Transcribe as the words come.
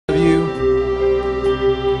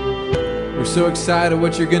so excited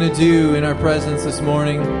what you're going to do in our presence this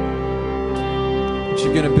morning. What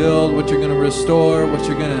you're going to build, what you're going to restore, what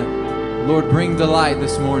you're going to, Lord, bring delight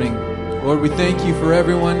this morning. Lord, we thank you for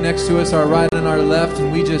everyone next to us, our right and our left,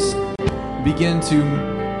 and we just begin to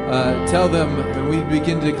tell them, and we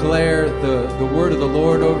begin to declare the word of the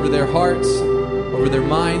Lord over their hearts, over their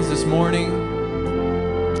minds this morning.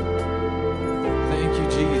 Thank you,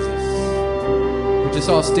 Jesus. We just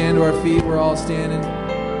all stand to our feet. We're all standing.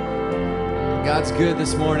 God's good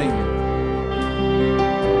this morning.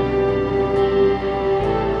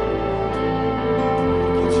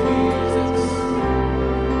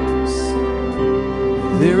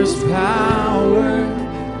 There is power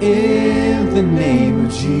in the name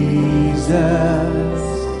of Jesus.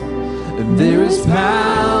 There is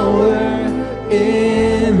power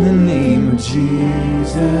in the name of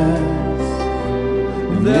Jesus.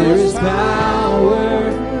 There is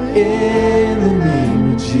power in the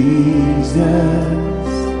name of Jesus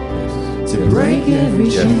to break every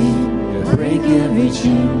chain, break every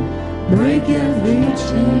chain, break every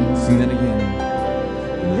chain. Sing that again.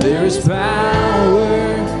 There is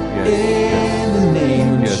power in the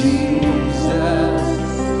name of Jesus.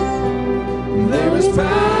 There is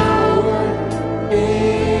power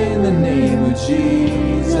in the name of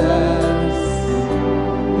Jesus.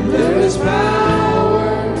 There is power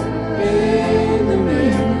in the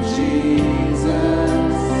name of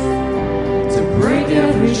Jesus to break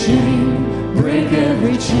every chain, break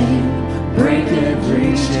every chain, break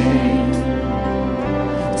every chain.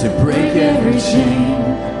 To break every chain,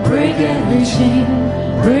 break every chain,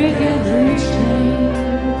 break every chain.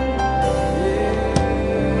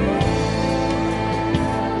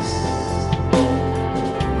 Yes.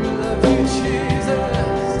 We love you,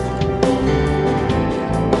 Jesus.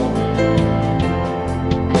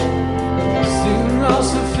 Sing all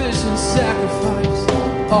sufficient sacrifice,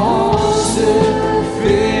 all sufficient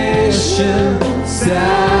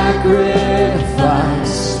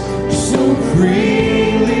sacrifice, so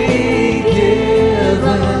freely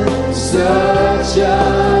given, such a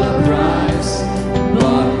price,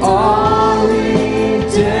 but our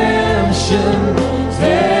redemption,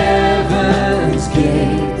 heaven's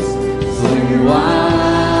gates fling wide.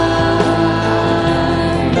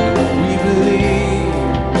 We believe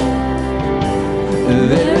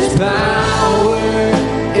there's power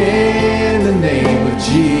in the name of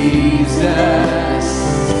Jesus.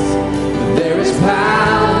 There is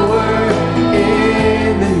power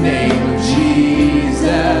in the name of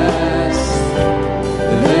Jesus.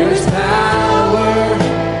 There is power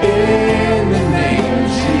in the name of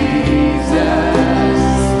Jesus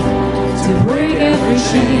to break every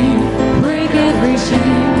chain, break every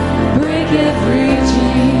chain, break every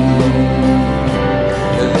chain.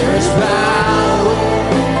 There is power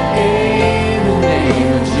in the name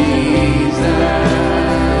of Jesus.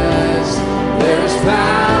 There is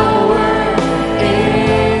power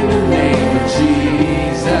in the name of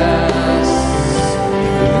Jesus.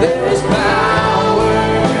 There is power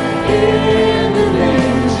in the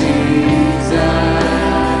name of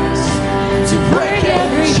Jesus to break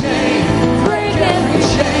every chain, break every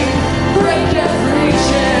chain, break every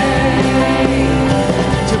chain.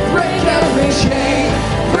 To break every chain,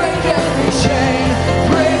 break every chain,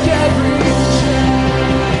 break every chain.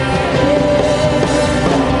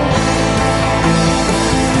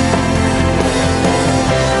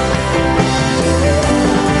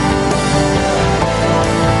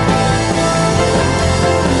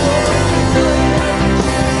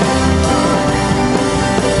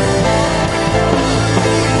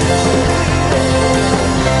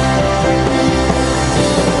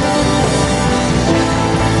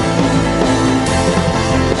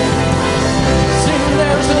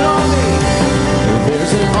 There's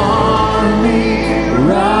an army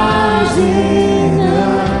rising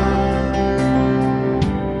up.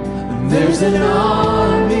 There's an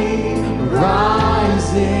army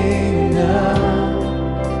rising up.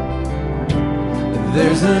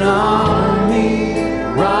 There's an army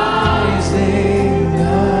rising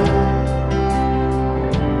up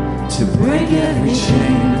to break every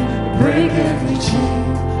chain, break every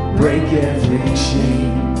chain, break every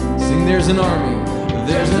chain. Sing, there's an army.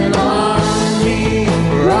 There's an army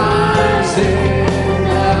rising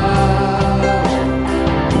up.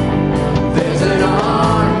 There's an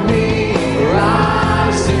army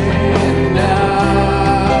rising up.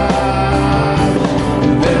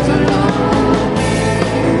 There's an army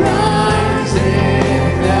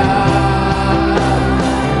rising up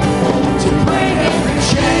to break every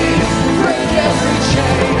chain, break every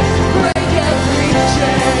chain, break every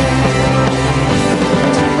chain.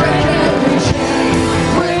 To break every chain,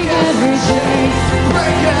 break every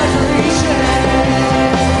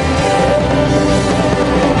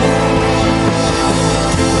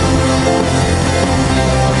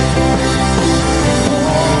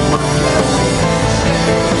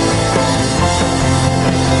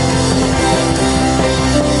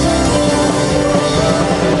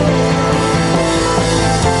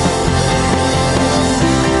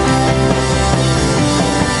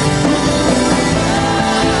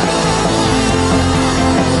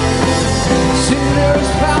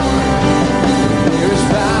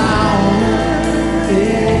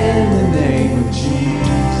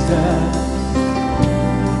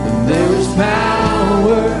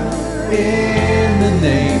in the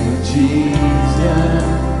name of Jesus.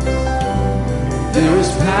 There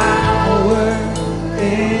is power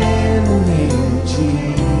in the name of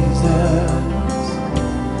Jesus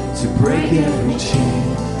to break every chain,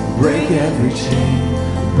 break every chain,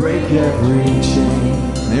 break every chain.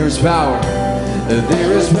 There is power.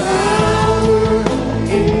 There is power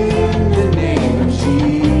in the name of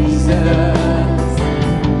Jesus.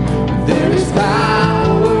 There is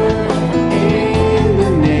power in the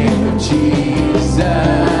name of Jesus.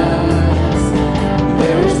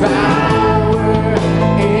 There is power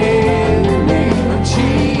in the name of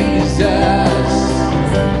Jesus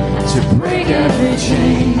to break every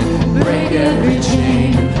chain, break every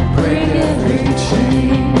chain, break every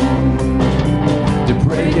chain. To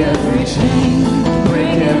break every chain,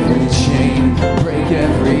 break every chain, break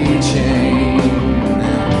every chain.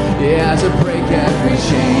 Yeah, to break every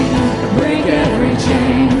chain, break every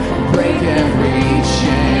chain, break every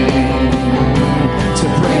chain. To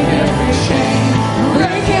break every chain,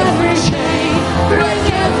 break every chain, break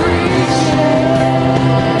every chain.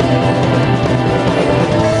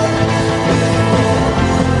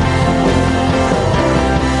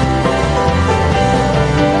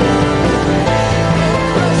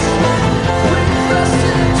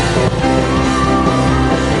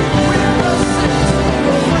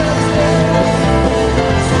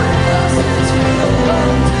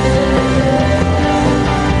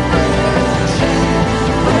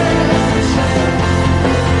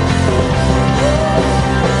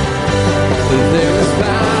 There is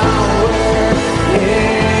power in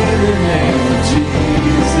the name of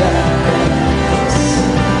Jesus.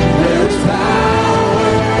 There is power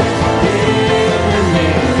in the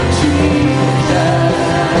name of Jesus.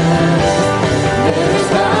 There is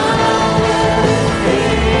power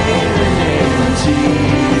in the name of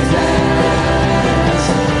Jesus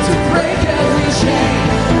to break every chain,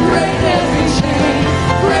 break every chain,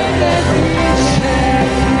 break every chain.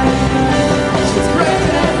 To break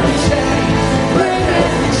every chain, break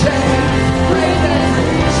every chain, break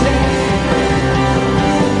every chain.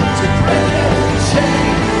 To break every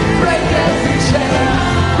chain, break every chain,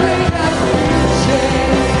 break every chain.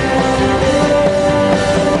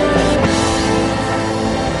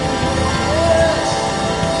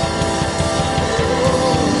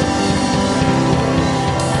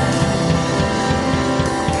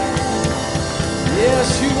 Yes,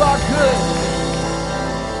 you are good.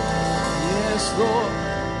 Yes, Lord.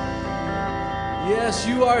 Yes,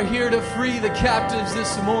 you are here to free the captives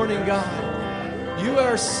this morning, God. You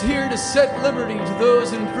are here to set liberty to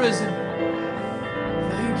those in prison.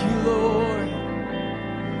 Thank you, Lord.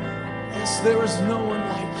 Yes, there is no one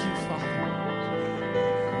like you, Father.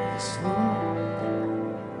 Yes, Lord.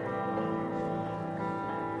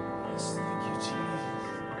 Yes, thank you, Jesus.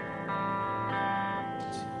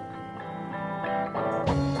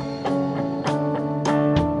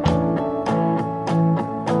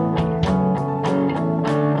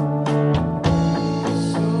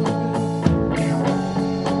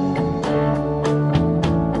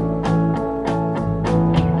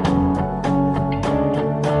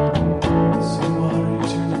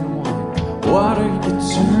 Water you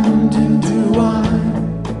turned into wine.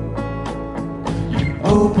 You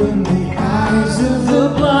opened the eyes of the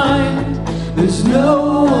blind. There's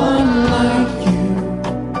no one like you.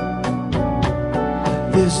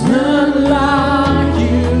 There's none like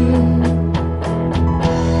you.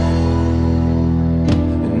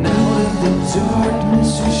 And out of the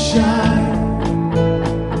darkness we shine.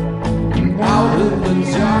 And out of the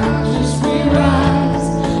darkness we rise.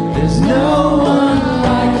 There's no one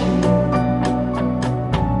like you.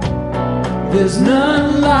 There's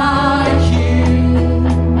none like you.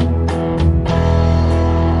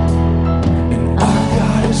 And our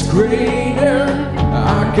God is greater,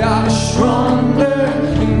 our God is stronger,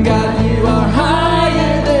 and God, you are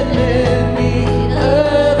higher than any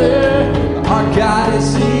other. Our God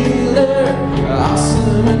is healer,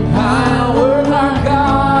 awesome in power. Our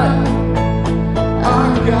God, our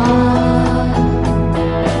God.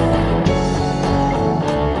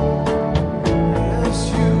 Yes,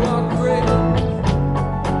 you are great.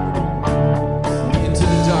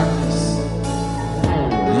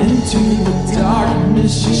 Into the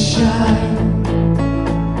darkness you shine.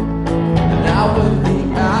 And out of the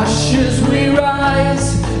ashes we rise.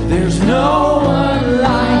 There's no one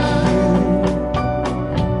like you.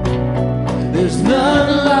 There's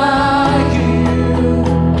none like you.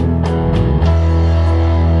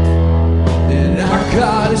 And our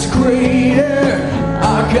God is greater,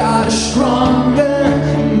 our God is stronger.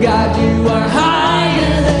 God, you are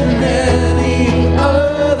higher than any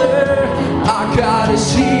other. Our God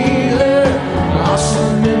is healer,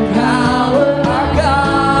 awesome in power.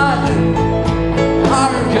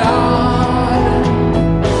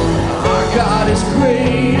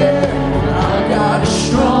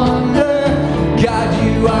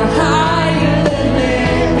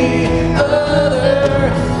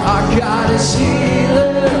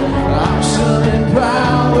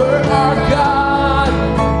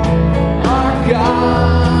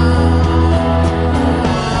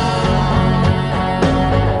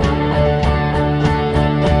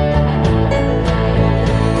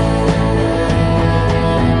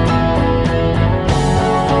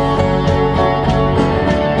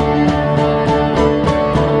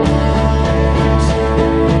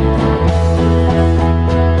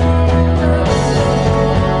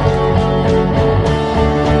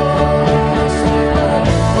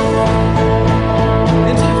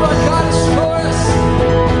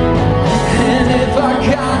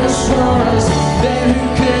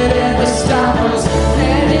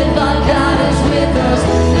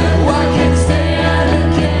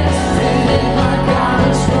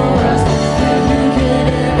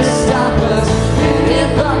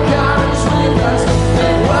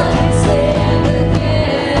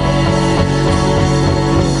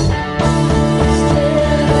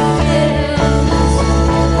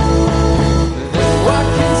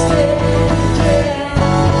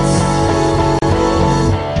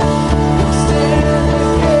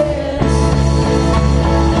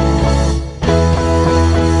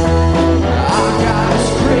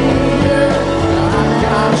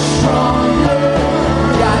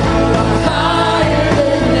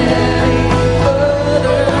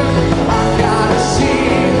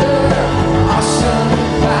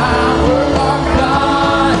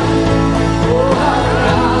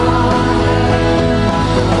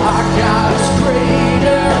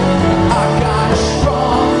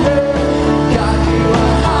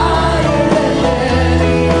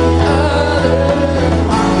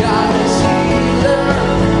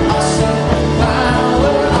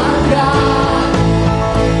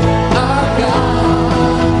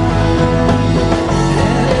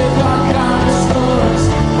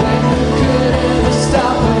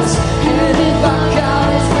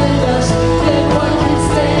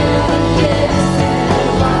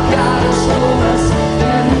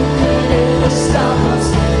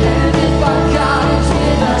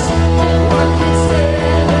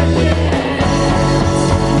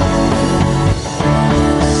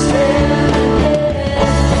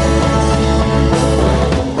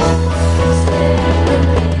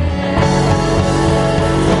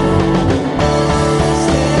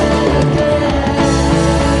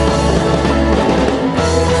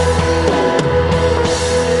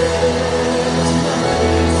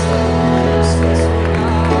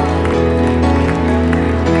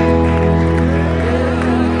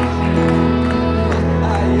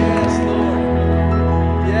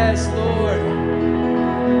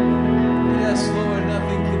 Yes, Lord,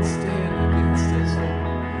 nothing can stand against us,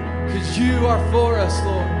 Lord. Because you are for us,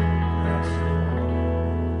 Lord.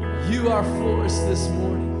 You are for us this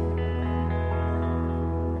morning.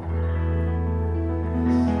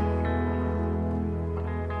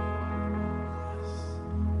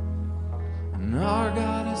 And our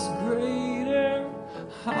God is greater,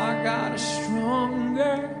 our God is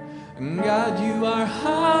stronger, and God, you are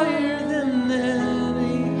higher than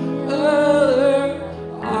any other.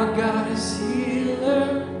 Our God is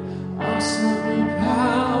healer, awesome in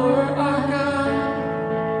power, our God.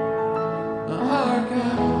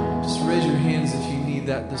 Just raise your hands if you need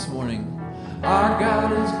that this morning. Our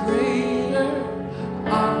God is greater,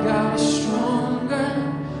 our God is stronger,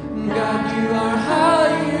 and God, you are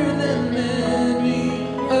higher than any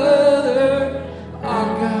other.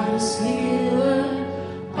 Our God is healer,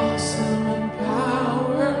 awesome in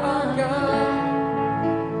power, our God,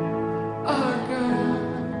 our God.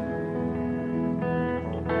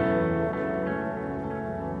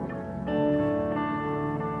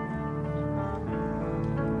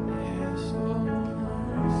 Yes, Lord.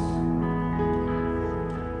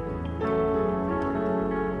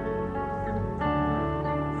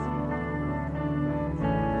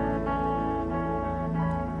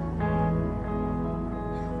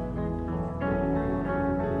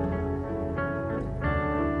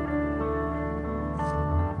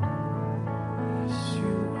 Yes,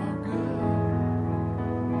 you are good.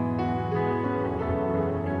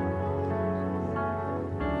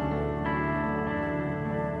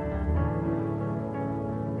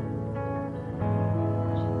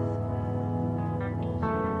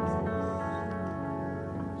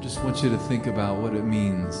 Just want you to think about what it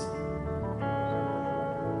means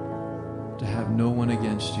to have no one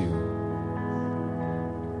against you.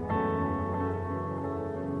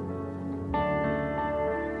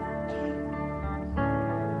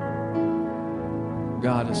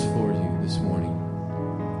 God is for you this morning.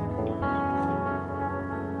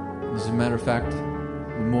 As a matter of fact,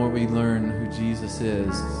 the more we learn who Jesus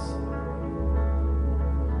is,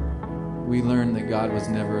 we learn that God was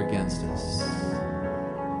never against us.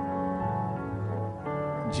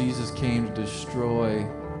 Jesus came to destroy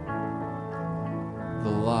the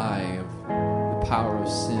lie of the power of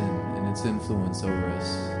sin and its influence over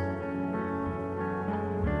us.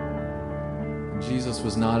 Jesus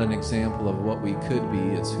was not an example of what we could be.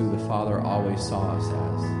 It's who the Father always saw us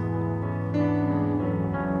as.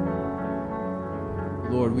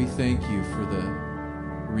 Lord, we thank you for the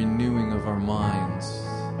renewing of our minds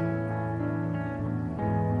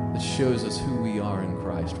that shows us who we are in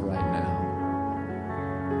Christ right now.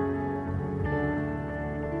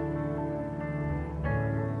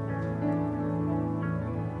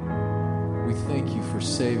 We thank you for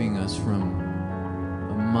saving us from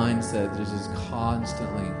a mindset that has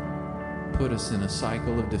constantly put us in a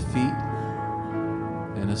cycle of defeat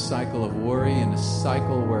and a cycle of worry and a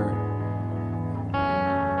cycle where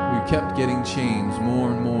we kept getting changed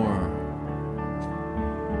more and more.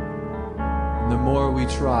 And the more we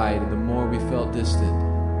tried, the more we felt distant.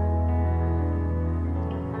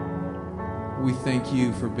 We thank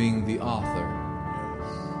you for being the author,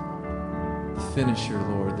 the finisher,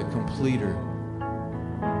 Lord, the completer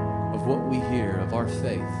of what we hear, of our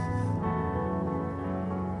faith.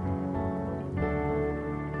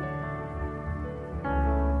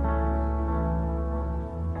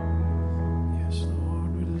 Yes, Lord,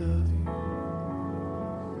 we love you.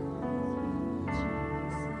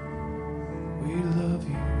 We love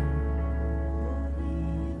you.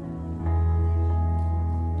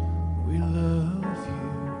 We love you.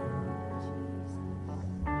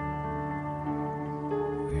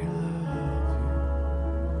 We love you.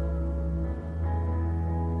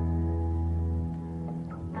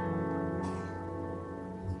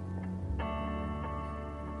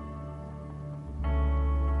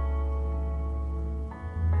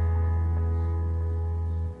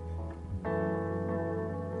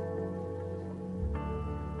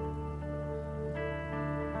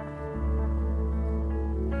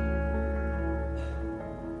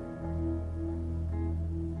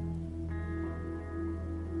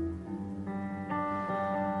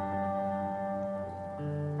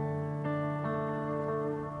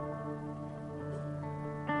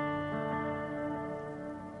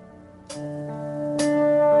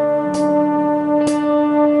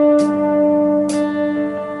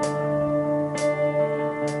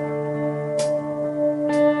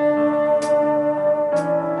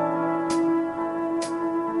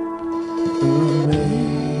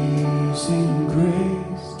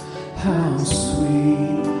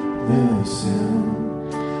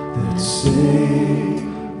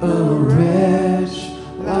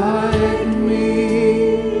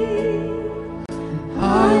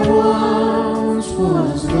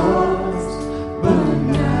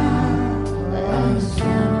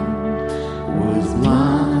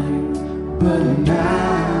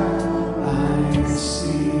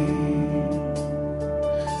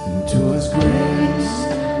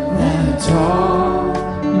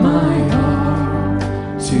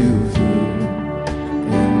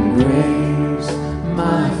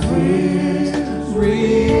 with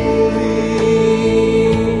relief,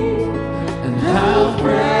 and how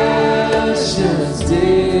precious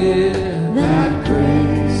did that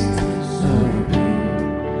grace appear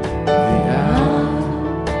the hour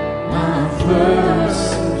my first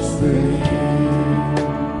believed.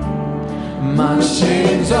 My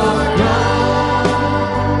chains are gone,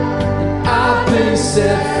 I've been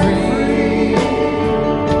set free.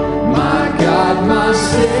 My God, my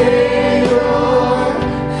Savior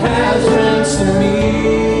has ransomed me.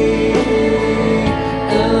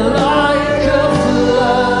 And like a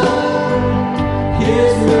flood,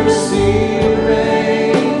 His mercy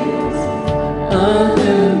reigns,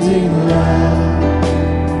 unending love,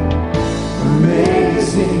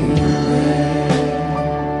 amazing grace.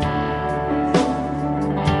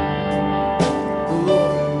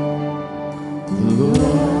 The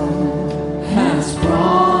Lord has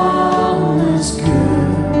promised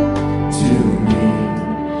good to me.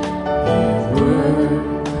 His word,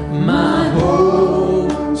 my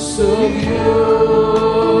hope secures,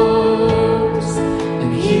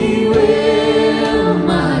 and He will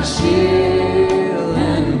my shield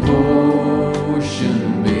and portion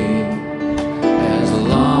be, as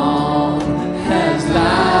long as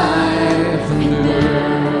life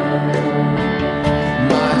endures.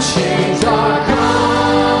 My chains are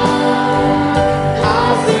gone,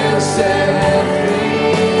 I've been set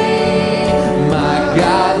free. My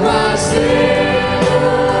God, my Savior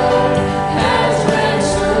has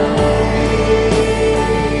ransomed me.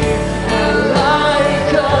 And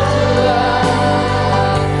like a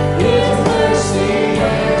flood, His mercy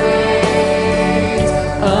reigns,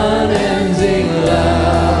 unending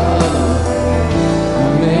love,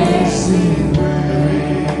 amazing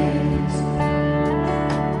grace.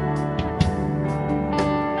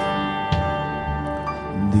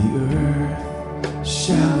 The earth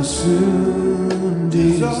shall soon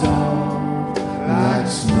dissolve like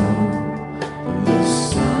snow. The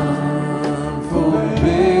sun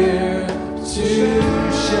forbear to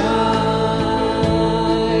shine,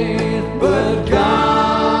 but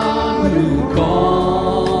God who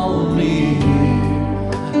called me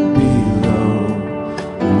below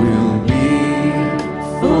will be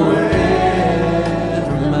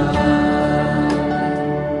forever mine.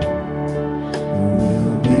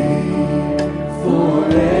 Will be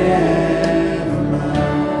forever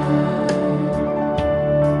mine.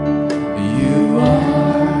 You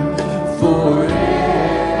are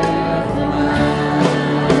forever mine.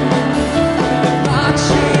 My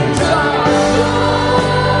chains are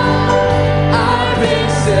gone, I've been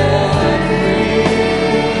set free.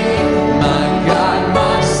 My God,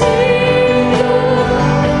 my Savior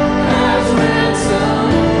has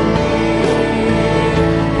ransomed me.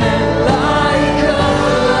 And like a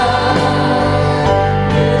flood,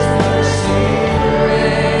 His mercy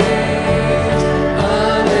reigns,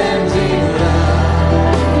 unending love,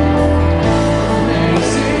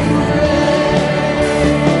 amazing grace.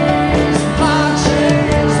 My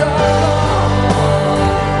chains are gone,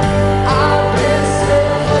 I've been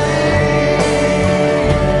set free.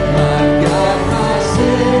 My God,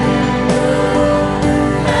 my Savior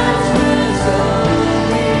has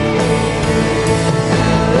ransomed me.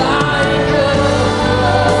 And like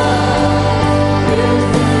a flood,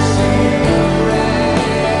 His mercy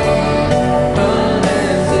reigns,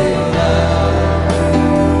 unending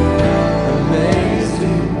love,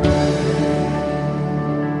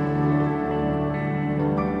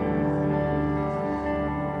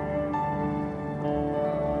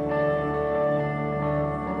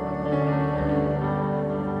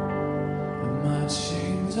 grace. My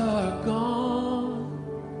chains are gone,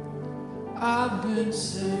 I've been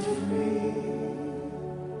set free.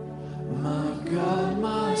 My God,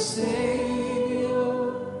 my Savior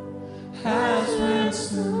has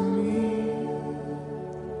ransomed me.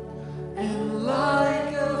 And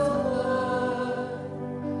like a flood,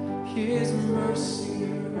 His mercy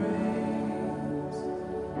reigns,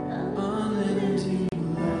 unending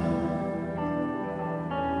love,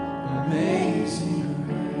 amazing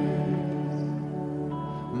grace.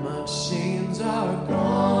 My chains are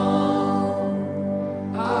gone,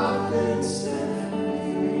 I've been set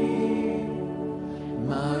free.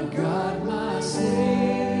 My God, my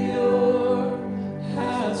Savior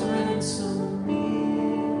has ransomed me.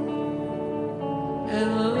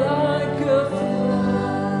 And like a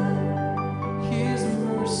flood, His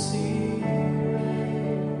mercy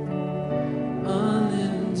reigns,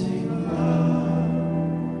 unending love,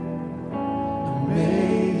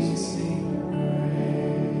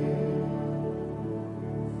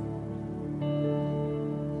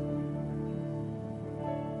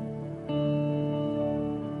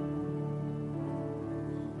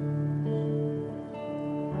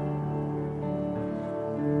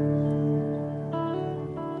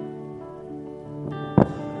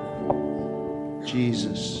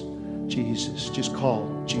 Jesus, Jesus. Just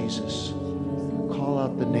call Jesus. Call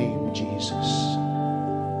out the name Jesus.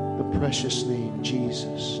 The precious name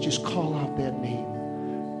Jesus. Just call out that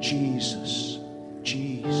name. Jesus,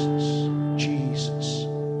 Jesus, Jesus,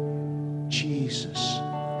 Jesus.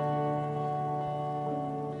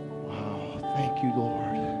 Wow, thank you,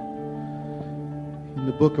 Lord. In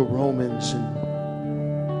the book of Romans,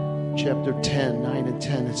 in chapter 10, 9 and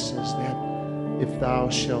 10, it says that if thou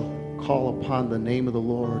shalt call upon the name of the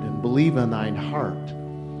Lord and believe in thine heart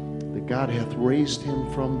that God hath raised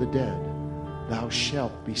him from the dead, thou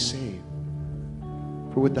shalt be saved.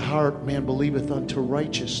 For with the heart man believeth unto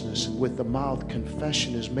righteousness, and with the mouth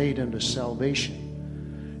confession is made unto salvation.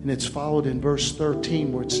 And it's followed in verse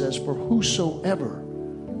 13 where it says, for whosoever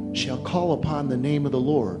shall call upon the name of the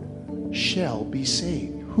Lord shall be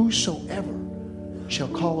saved. Whosoever shall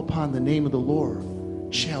call upon the name of the Lord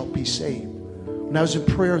shall be saved. When I was in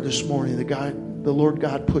prayer this morning, the Lord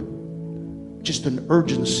God put just an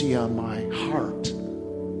urgency on my heart,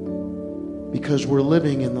 because we're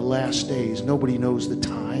living in the last days. Nobody knows the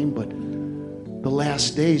time, but the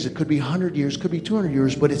last days, it could be 100 years, it could be 200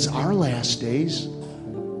 years, but it's our last days.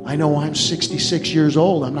 I know I'm 66 years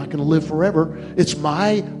old. I'm not going to live forever. It's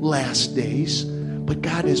my last days. But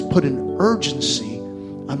God has put an urgency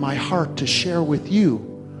on my heart to share with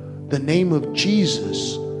you the name of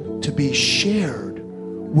Jesus, to be shared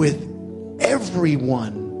with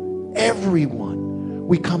everyone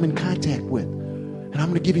we come in contact with. And I'm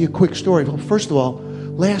going to give you a quick story. Well, first of all,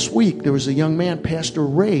 last week there was a young man, Pastor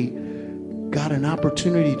Ray, got an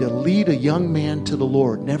opportunity to lead a young man to the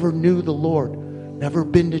Lord. Never knew the Lord, never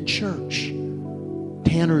been to church.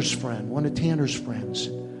 Tanner's friend, one of Tanner's friends.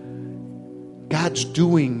 God's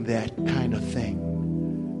doing that kind of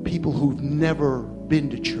thing. People who've never been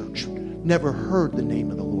to church, never heard the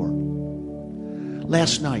name of the Lord.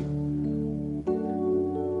 Last night,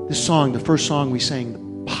 this song, the first song we sang,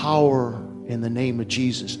 the power in the name of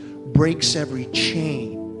Jesus, breaks every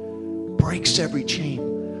chain. Breaks every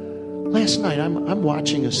chain. Last night, I'm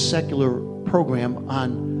watching a secular program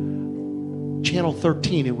on Channel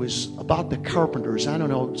 13. It was about the Carpenters. I don't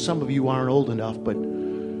know, some of you aren't old enough, but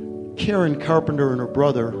Karen Carpenter and her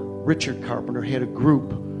brother, Richard Carpenter, had a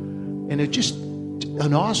group. And it just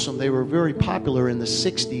an awesome, they were very popular in the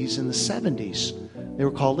 60s and the 70s. They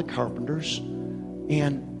were called the Carpenters.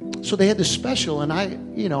 And so they had this special, and I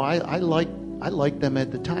liked them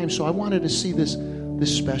at the time, so I wanted to see this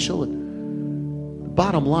special. And the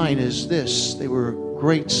bottom line is this: they were a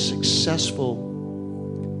great, successful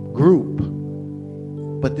group.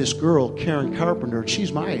 But this girl, Karen Carpenter,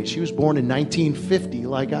 she's my age. She was born in 1950,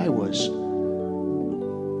 like I was.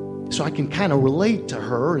 So I can kind of relate to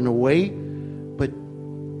her in a way. But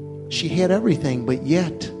she had everything, but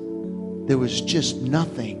yet there was just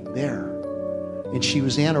nothing there. And she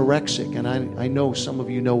was anorexic, and I know some of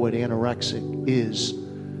you know what anorexic is.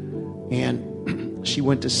 And she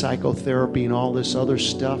went to psychotherapy and all this other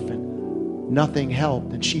stuff, and nothing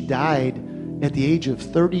helped. And she died at the age of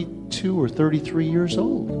 32 or 33 years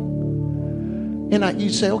old. And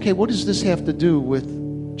you'd say, okay, what does this have to do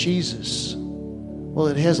with Jesus? Well,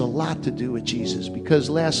 it has a lot to do with Jesus, because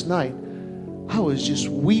last night I was just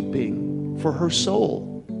weeping for her soul.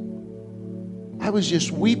 I was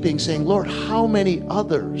just weeping, saying, Lord, how many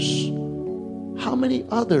others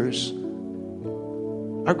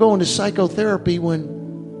are going to psychotherapy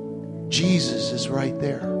when Jesus is right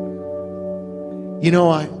there? You know,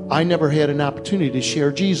 I never had an opportunity to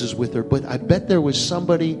share Jesus with her, but I bet there was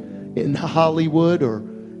somebody in Hollywood or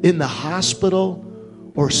in the hospital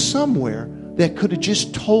or somewhere that could have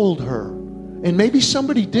just told her. And maybe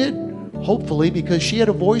somebody did, hopefully, because she had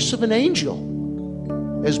a voice of an angel.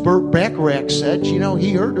 As Burt Bacharach said, you know,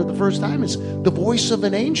 he heard her the first time. It's the voice of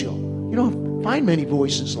an angel. You don't find many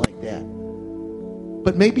voices like that.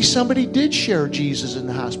 But maybe somebody did share Jesus in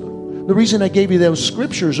the hospital. The reason I gave you those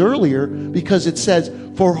scriptures earlier, because it says,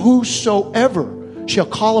 for whosoever shall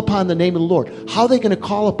call upon the name of the Lord. How are they going to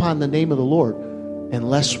call upon the name of the Lord?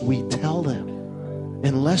 Unless we tell them.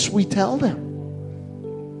 Unless we tell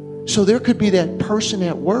them. So there could be that person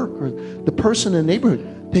at work or the person in the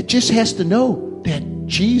neighborhood that just has to know that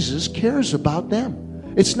Jesus cares about them.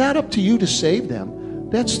 It's not up to you to save them.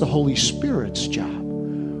 That's the Holy Spirit's job.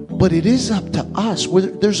 But it is up to us.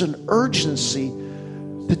 There's an urgency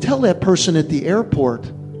to tell that person at the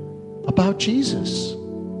airport about Jesus.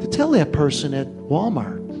 To tell that person at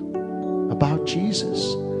Walmart about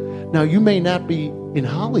Jesus. Now, you may not be in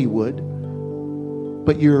Hollywood,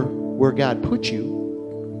 but you're where God put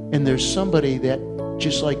you. And there's somebody that,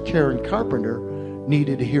 just like Karen Carpenter,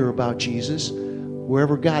 needed to hear about Jesus.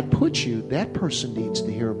 Wherever God puts you, that person needs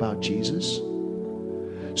to hear about Jesus.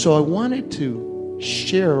 So I wanted to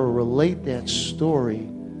share or relate that story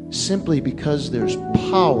simply because there's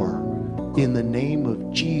power in the name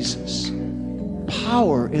of Jesus.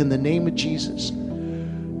 Power in the name of Jesus.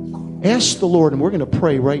 Ask the Lord, and we're going to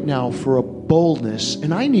pray right now for a boldness,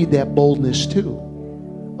 and I need that boldness too.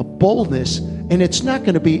 A boldness, and it's not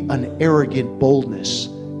going to be an arrogant boldness.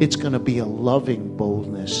 It's going to be a loving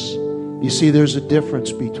boldness. You see, there's a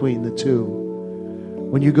difference between the two.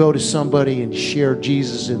 When you go to somebody and share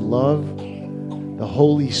Jesus in love, the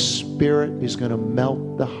Holy Spirit is going to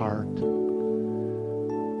melt the heart.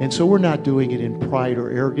 And so we're not doing it in pride or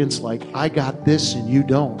arrogance like, I got this and you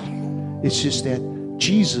don't. It's just that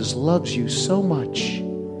Jesus loves you so much.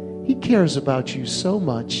 He cares about you so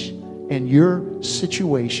much and your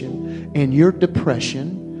situation and your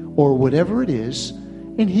depression or whatever it is.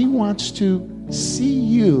 And He wants to see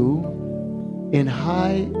you in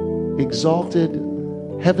high, exalted,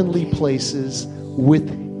 heavenly places with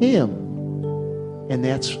Him. And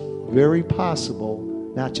that's very possible,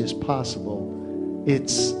 not just possible.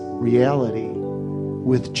 It's reality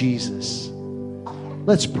with Jesus.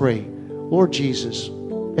 Let's pray. Lord Jesus,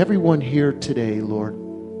 everyone here today, Lord,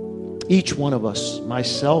 each one of us,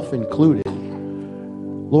 myself included,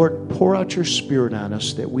 Lord, pour out your Spirit on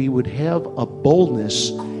us that we would have a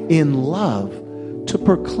boldness in love to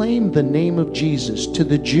proclaim the name of Jesus to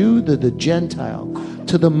the Jew, to the Gentile,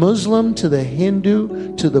 to the Muslim, to the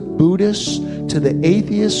Hindu, to the Buddhist, to the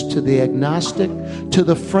atheist, to the agnostic, to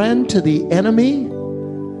the friend, to the enemy,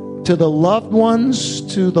 to the loved ones,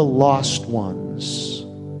 to the lost ones.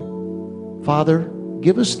 Father,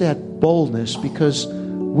 give us that boldness because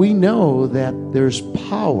we know that there's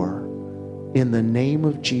power in the name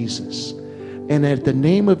of Jesus. And at the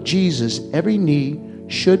name of Jesus, every knee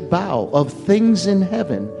should bow of things in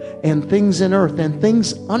heaven and things in earth and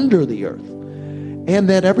things under the earth. And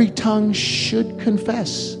that every tongue should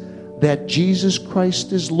confess that Jesus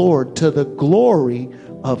Christ is Lord to the glory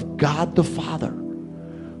of God the Father.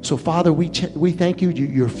 So, Father, we thank you.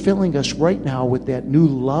 You're filling us right now with that new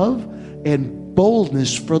love and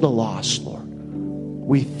boldness for the lost, Lord.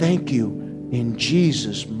 We thank you in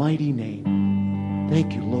Jesus' mighty name.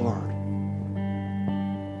 Thank you, Lord.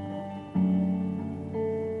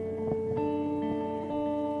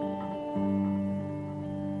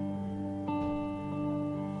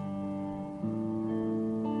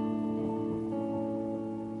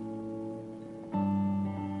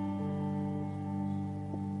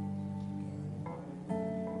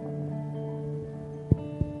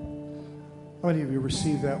 How many of you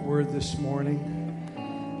received that word this morning?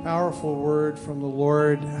 Powerful word from the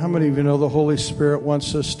Lord. How many of you know the Holy Spirit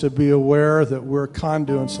wants us to be aware that we're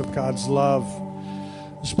conduits of God's love?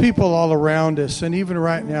 There's people all around us, and even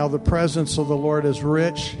right now, the presence of the Lord is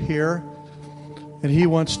rich here, and He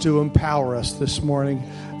wants to empower us this morning.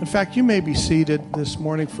 In fact, you may be seated this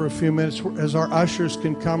morning for a few minutes. As our ushers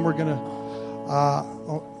can come, I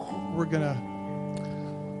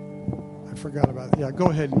forgot about it. Yeah, go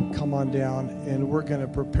ahead and come on down, and we're going to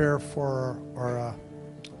prepare for our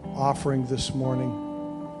offering this morning.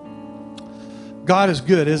 God is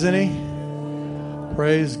good, isn't He?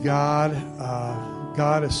 Praise God.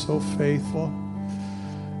 God is so faithful.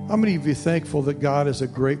 How many of you are thankful that God is a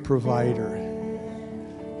great provider?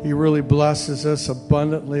 He really blesses us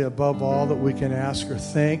abundantly above all that we can ask or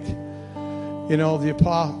think. You know, the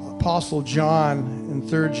Apostle John in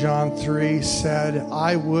 3 John 3 said,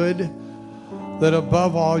 I would that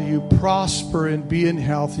above all you prosper and be in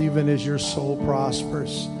health even as your soul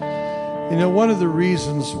prospers. You know, one of the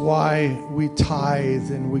reasons why we tithe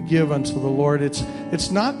and we give unto the Lord, it's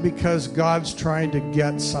not because God's trying to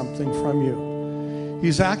get something from you.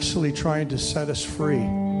 He's actually trying to set us free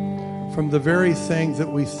from the very thing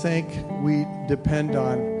that we think we depend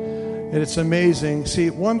on. And it's amazing. See,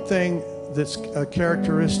 one thing that's a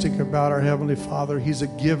characteristic about our Heavenly Father, He's a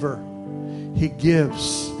giver. He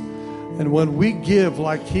gives. And when we give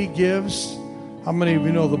like He gives, how many of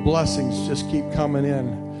you know the blessings just keep coming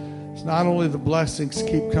in? It's not only the blessings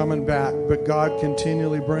keep coming back, but God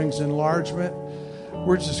continually brings enlargement.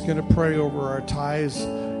 We're just going to pray over our tithes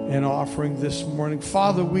and offering this morning.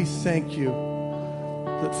 Father, we thank you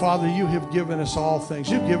that, Father, you have given us all things.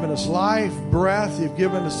 You've given us life, breath. You've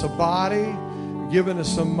given us a body. You've given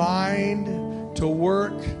us a mind to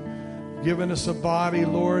work. You've given us a body,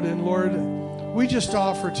 Lord. And Lord, we just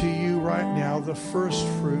offer to you right now the first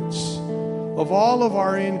fruits of all of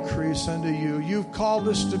our increase unto you. You've called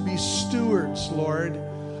us to be stewards, Lord,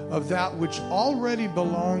 of that which already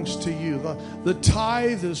belongs to you. The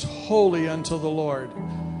tithe is holy unto the Lord.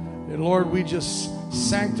 And Lord, we just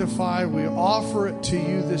sanctify, we offer it to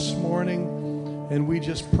you this morning. And we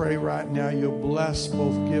just pray right now you'll bless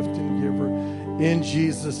both gift and giver in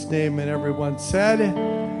Jesus' name. And everyone said,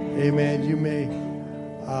 amen. You may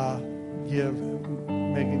give.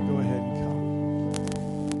 Megan, go ahead and come.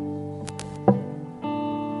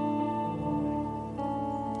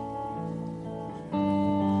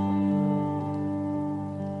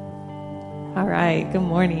 All right, good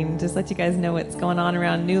morning. Just let you guys know what's going on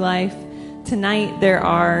around New Life. Tonight there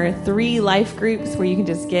are 3 life groups where you can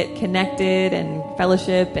just get connected and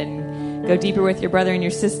fellowship and go deeper with your brother and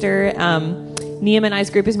your sister. Nehemiah and I's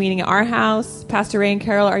group is meeting at our house. Pastor Ray and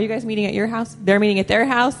Carol, are you guys meeting at your house? They're meeting at their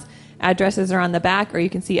house. Addresses are on the back, or you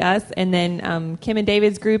can see us. And then Kim and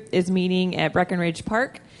David's group is meeting at Breckenridge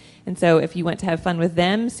Park. And so if you want to have fun with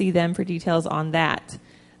them, see them for details on that.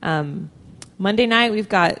 Monday night, we've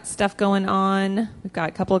got stuff going on. We've got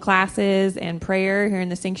a couple of classes and prayer here in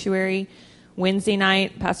the sanctuary. Wednesday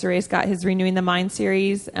night, Pastor Ray's got his Renewing the Mind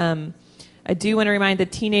series. I do want to remind the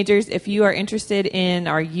teenagers, if you are interested in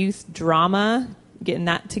our youth drama, getting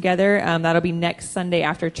that together, that'll be next Sunday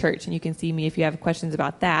after church, and you can see me if you have questions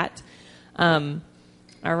about that. Alrighty,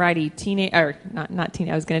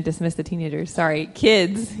 I was going to dismiss the teenagers. Sorry,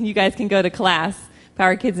 kids, you guys can go to class.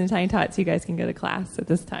 Power Kids and Tiny Tots, you guys can go to class at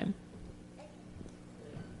this time.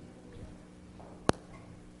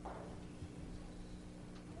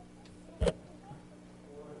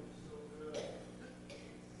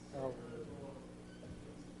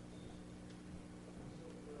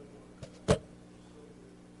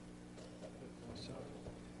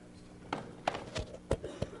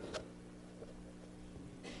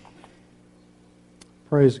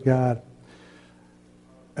 Praise God.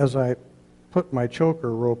 As I put my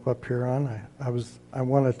choker rope up here on, I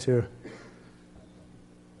wanted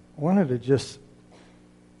to just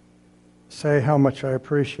say how much I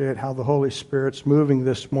appreciate how the Holy Spirit's moving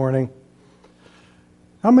this morning.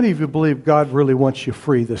 How many of you believe God really wants you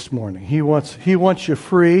free this morning? He wants you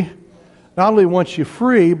free. Not only wants you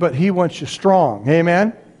free, but He wants you strong.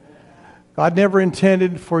 Amen? God never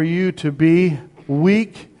intended for you to be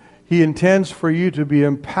weak. He intends for you to be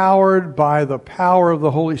empowered by the power of the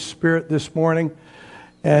Holy Spirit this morning.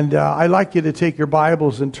 And I'd like you to take your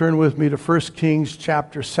Bibles and turn with me to 1 Kings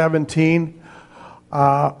chapter 17.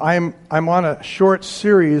 I'm on a short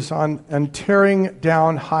series on tearing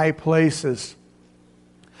down high places.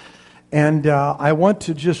 And I want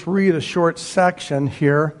to just read a short section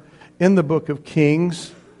here in the book of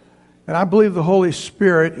Kings. And I believe the Holy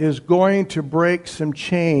Spirit is going to break some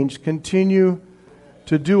chains, continue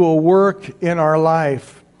to do a work in our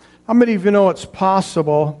life. How many of you know it's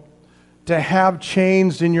possible to have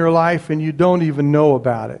chains in your life and you don't even know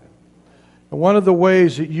about it? And one of the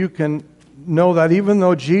ways that you can know that, even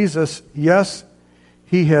though Jesus, yes,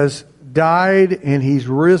 He has died and He's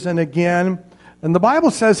risen again, and the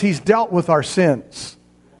Bible says He's dealt with our sins.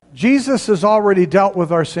 Jesus has already dealt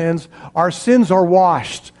with our sins. Our sins are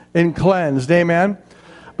washed and cleansed. Amen?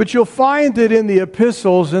 But you'll find that in the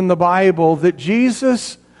epistles in the Bible that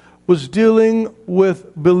Jesus was dealing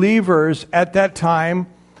with believers at that time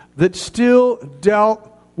that still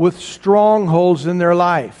dealt with strongholds in their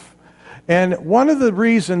life. And one of the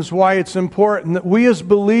reasons why it's important that we as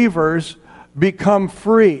believers become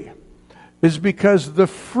free is because the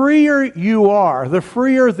freer you are, the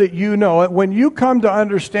freer that you know, when you come to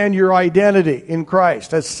understand your identity in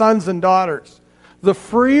Christ as sons and daughters, the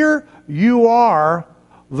freer you are,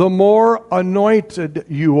 the more anointed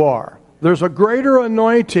you are. There's a greater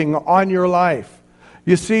anointing on your life.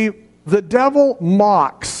 You see, the devil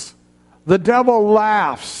mocks, the devil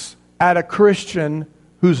laughs at a Christian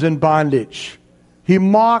who's in bondage. He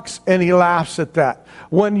mocks and he laughs at that.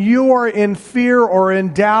 When you are in fear or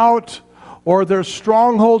in doubt, or there's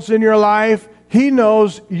strongholds in your life, he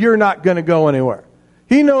knows you're not going to go anywhere.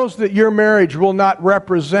 He knows that your marriage will not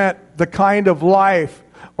represent the kind of life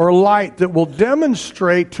or light that will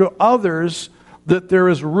demonstrate to others that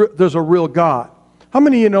there's a real God. How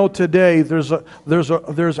many of you know today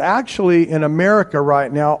there's actually in America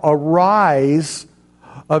right now a rise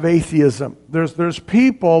of atheism. There's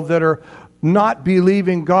people that are not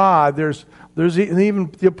believing God. There's even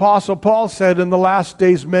the Apostle Paul said in the last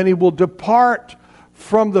days many will depart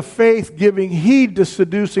from the faith, giving heed to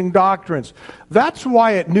seducing doctrines. That's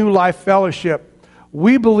why at New Life Fellowship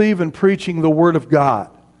we believe in preaching the Word of God.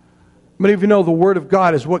 Many of you know the Word of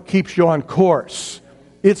God is what keeps you on course.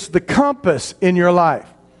 It's the compass in your life.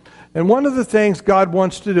 And one of the things God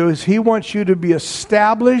wants to do is He wants you to be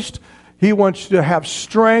established, He wants you to have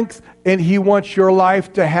strength, and He wants your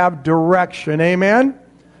life to have direction. Amen?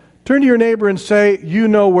 Turn to your neighbor and say, you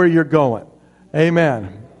know where you're going.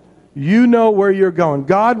 Amen. You know where you're going.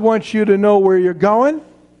 God wants you to know where you're going.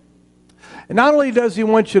 And not only does He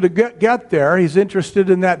want you to get there, He's interested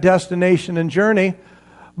in that destination and journey,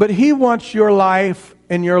 but He wants your life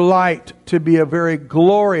and your light to be a very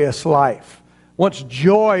glorious life. Wants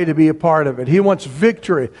joy to be a part of it. He wants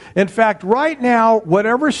victory. In fact, right now,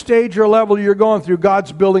 whatever stage or level you're going through,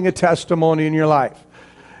 God's building a testimony in your life.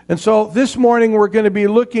 And so this morning we're going to be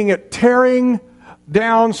looking at tearing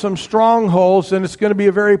down some strongholds, and it's going to be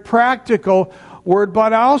a very practical word,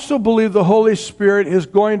 but I also believe the Holy Spirit is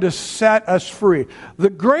going to set us free. The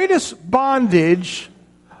greatest bondage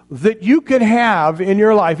that you can have in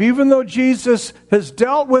your life, even though Jesus has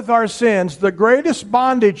dealt with our sins, the greatest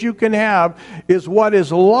bondage you can have is what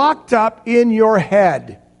is locked up in your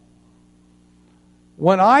head.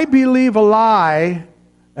 When I believe a lie,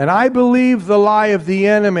 and I believe the lie of the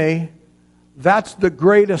enemy, that's the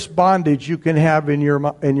greatest bondage you can have in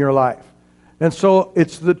your life. And so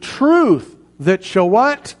it's the truth that shall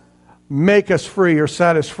what? Make us free or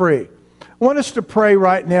set us free. I want us to pray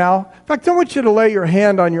right now. In fact, I want you to lay your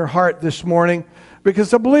hand on your heart this morning,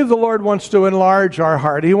 because I believe the Lord wants to enlarge our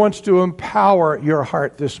heart. He wants to empower your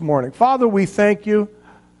heart this morning. Father, we thank you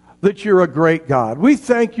that you're a great God. We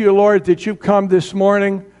thank you, Lord, that you've come this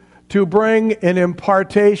morning to bring an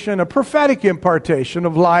impartation, a prophetic impartation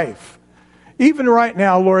of life. Even right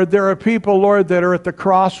now, Lord, there are people, Lord, that are at the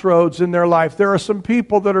crossroads in their life. There are some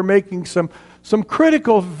people that are making some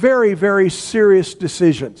critical, very, very serious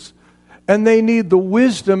decisions. And they need the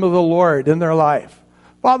wisdom of the Lord in their life.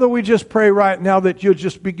 Father, we just pray right now that you'll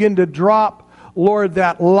just begin to drop, Lord,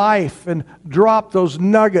 that life and drop those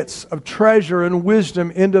nuggets of treasure and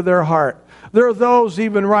wisdom into their heart. There are those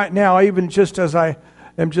even right now, even just as I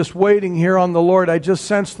am just waiting here on the Lord, I just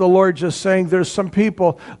sense the Lord just saying there's some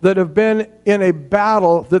people that have been in a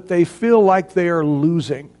battle that they feel like they are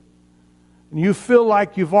losing. And you feel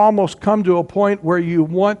like you've almost come to a point where you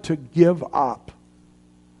want to give up.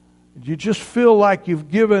 You just feel like you've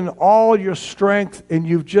given all your strength and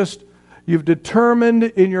you've determined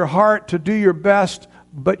in your heart to do your best,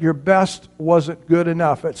 but your best wasn't good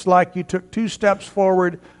enough. It's like you took 2 steps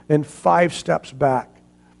forward and 5 steps back.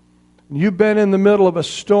 You've been in the middle of a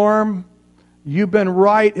storm. You've been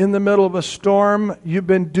right in the middle of a storm. You've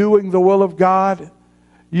been doing the will of God.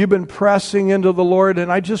 You've been pressing into the Lord.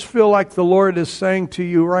 And I just feel like the Lord is saying to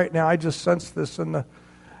you right now, I just sense this in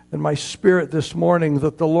my spirit this morning,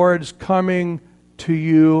 that the Lord is coming to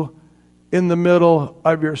you in the middle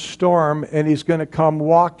of your storm, and He's going to come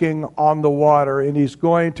walking on the water, and He's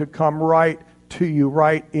going to come right to you,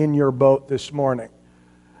 right in your boat this morning.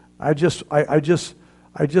 I just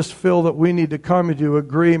feel that we need to come into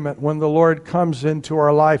agreement when the Lord comes into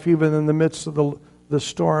our life, even in the midst of the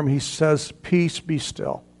storm. He says, "Peace, be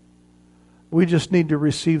still." We just need to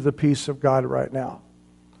receive the peace of God right now.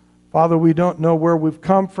 Father, we don't know where we've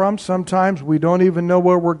come from. Sometimes we don't even know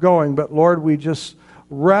where we're going. But Lord, we just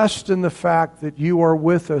rest in the fact that you are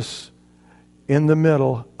with us in the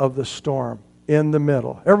middle of the storm. In the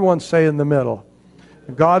middle. Everyone say in the middle.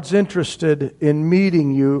 God's interested in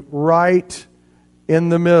meeting you right in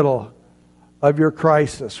the middle of your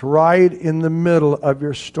crisis, right in the middle of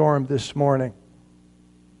your storm this morning.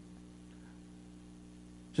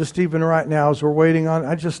 Just even right now as we're waiting on,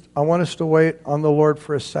 I want us to wait on the Lord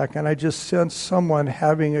for a second. I just sense someone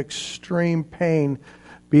having extreme pain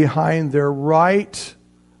behind their right,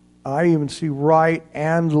 I even see right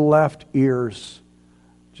and left ears.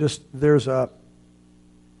 Just there's a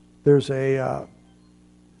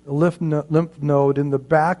lymph node in the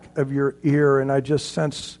back of your ear, and I just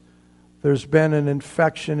sense there's been an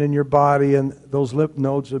infection in your body and those lymph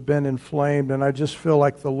nodes have been inflamed, and I just feel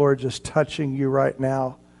like the Lord just touching you right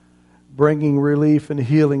now, bringing relief and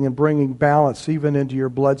healing and bringing balance even into your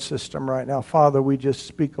blood system right now. Father, we just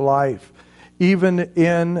speak life even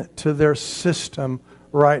into their system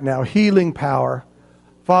right now. Healing power.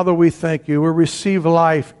 Father, we thank you. We receive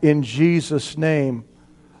life in Jesus' name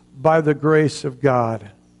by the grace of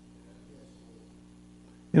God.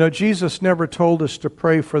 You know, Jesus never told us to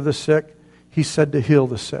pray for the sick. He said to heal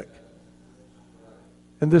the sick.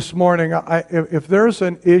 And this morning, if there's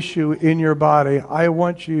an issue in your body, I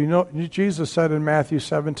want you, Jesus said in Matthew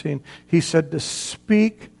 17, He said to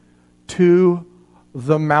speak to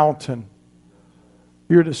the mountain.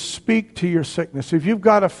 You're to speak to your sickness. If you've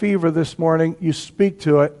got a fever this morning, you speak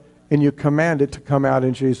to it and you command it to come out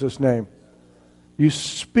in Jesus' name. You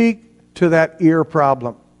speak to that ear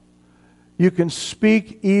problem. You can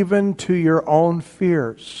speak even to your own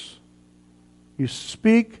fears. You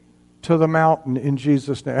speak to the mountain in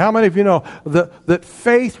Jesus' name. How many of you know that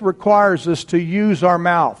faith requires us to use our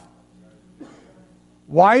mouth?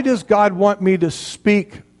 Why does God want me to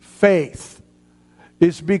speak faith?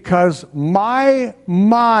 It's because my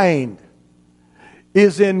mind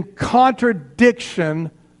is in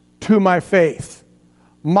contradiction to my faith.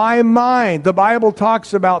 My mind, the Bible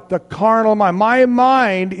talks about the carnal mind. My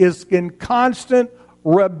mind is in constant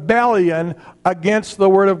rebellion against the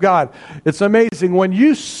Word of God. It's amazing. When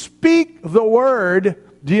you speak the Word,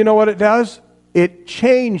 do you know what it does? It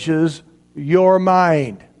changes your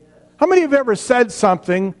mind. How many of you have ever said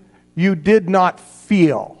something you did not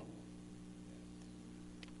feel?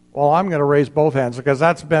 Well, I'm going to raise both hands because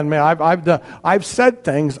that's been me. I've said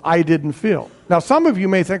things I didn't feel. Now, some of you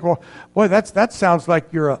may think, well, boy, that sounds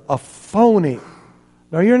like you're a phony.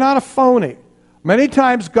 No, you're not a phony. Many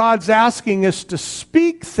times God's asking us to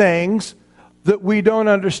speak things that we don't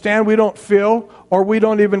understand, we don't feel, or we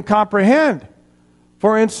don't even comprehend.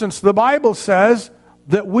 For instance, the Bible says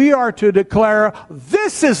that we are to declare,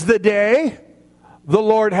 "This is the day the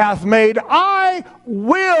Lord hath made. I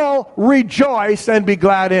will rejoice and be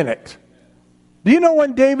glad in it." Do you know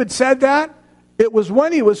when David said that? It was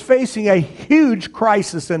when he was facing a huge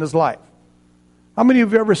crisis in his life. How many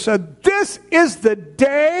of you ever said, "This is the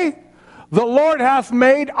day the Lord hath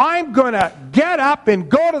made. I'm going to get up and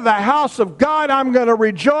go to the house of God. I'm going to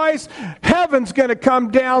rejoice. Heaven's going to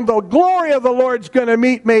come down. The glory of the Lord's going to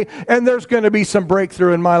meet me, and there's going to be some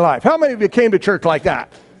breakthrough in my life." How many of you came to church like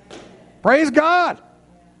that? Praise God.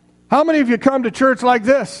 How many of you come to church like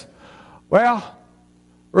this? Well,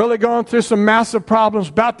 really going through some massive problems,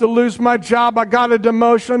 about to lose my job, I got a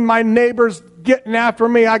demotion, my neighbor's getting after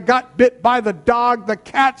me, I got bit by the dog, the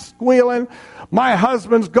cat's squealing, my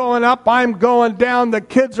husband's going up, I'm going down, the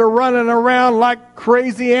kids are running around like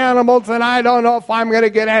crazy animals, and I don't know if I'm going to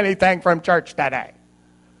get anything from church today.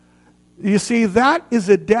 You see, that is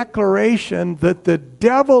a declaration that the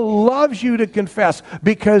devil loves you to confess,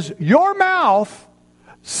 because your mouth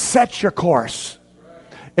sets your course.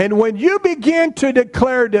 And when you begin to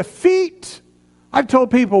declare defeat, I've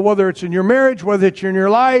told people, whether it's in your marriage, whether it's in your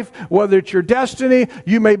life, whether it's your destiny,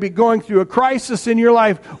 you may be going through a crisis in your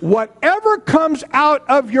life, whatever comes out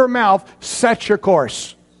of your mouth sets your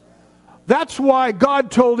course. That's why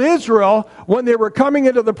God told Israel when they were coming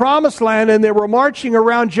into the promised land and they were marching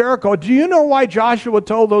around Jericho. Do you know why Joshua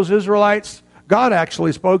told those Israelites? God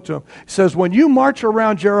actually spoke to them. He says, when you march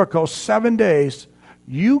around Jericho 7 days,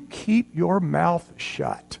 you keep your mouth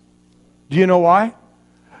shut. Do you know why?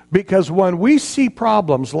 Because when we see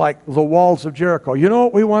problems like the walls of Jericho, you know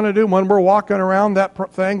what we want to do when we're walking around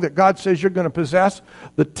that thing that God says you're going to possess?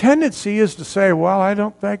 The tendency is to say, well, I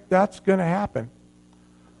don't think that's going to happen.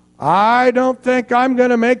 I don't think I'm going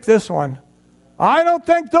to make this one. I don't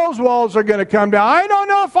think those walls are going to come down. I don't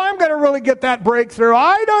know if I'm going to really get that breakthrough.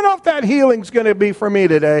 I don't know if that healing's going to be for me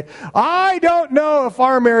today. I don't know if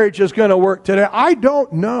our marriage is going to work today. I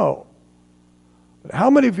don't know. But how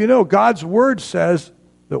many of you know God's Word says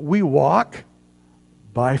that we walk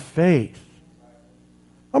by faith?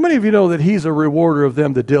 How many of you know that He's a rewarder of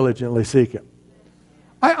them that diligently seek Him?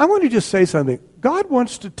 I want to just say something. God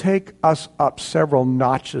wants to take us up several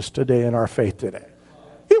notches today in our faith today.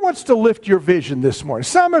 He wants to lift your vision this morning.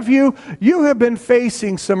 Some of you have been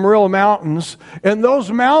facing some real mountains, and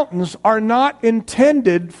those mountains are not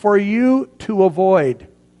intended for you to avoid.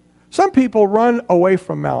 Some people run away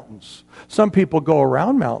from mountains. Some people go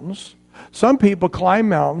around mountains. Some people climb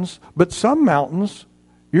mountains, but some mountains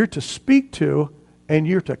you're to speak to and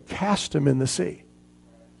you're to cast them in the sea.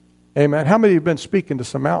 Amen. How many of you have been speaking to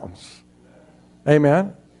some mountains?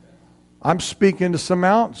 Amen. I'm speaking to some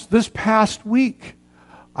mountains. This past week,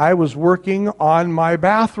 I was working on my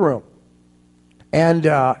bathroom. And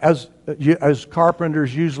as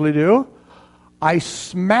carpenters usually do, I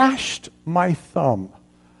smashed my thumb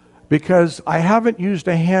because I haven't used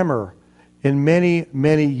a hammer in many,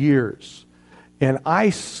 many years. And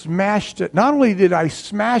I smashed it. Not only did I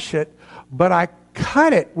smash it, but I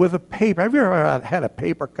cut it with a paper. Have you ever had a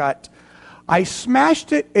paper cut? I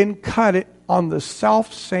smashed it and cut it on the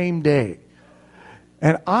self-same day.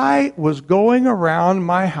 And I was going around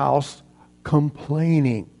my house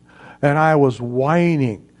complaining. And I was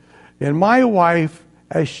whining. And my wife,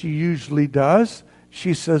 as she usually does,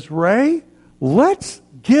 she says, "Ray, let's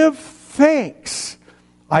give thanks."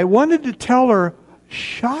 I wanted to tell her,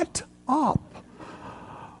 shut up.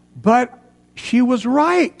 But she was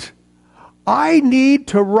right. I need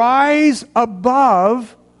to rise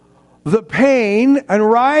above the pain and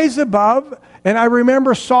rise above. And I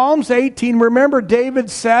remember Psalms 18. Remember David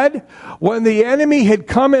said when the enemy had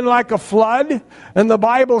come in like a flood, and the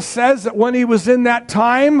Bible says that when he was in that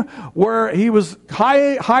time where he was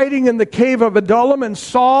hiding in the cave of Adullam and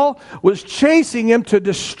Saul was chasing him to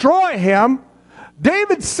destroy him,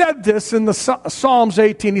 David said this in the Psalms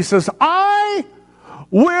 18. He says, "I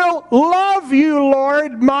will love you,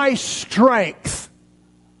 Lord, my strength."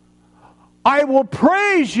 I will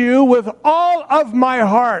praise you with all of my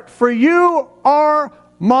heart, for you are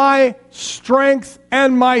my strength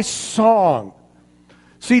and my song.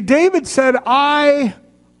 See, David said, I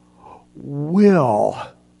will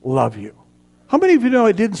love you. How many of you know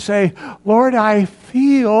it didn't say, Lord, I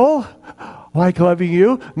feel like loving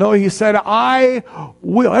you? No, he said, I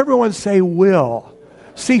will. Everyone say will.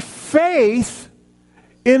 See, faith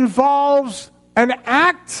involves an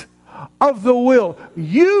act of the will.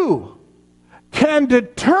 You can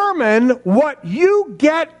determine what you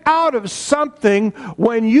get out of something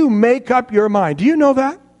when you make up your mind. Do you know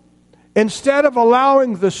that? Instead of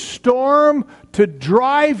allowing the storm to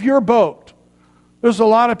drive your boat. There's a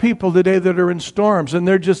lot of people today that are in storms, and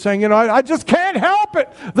they're just saying, I just can't help it.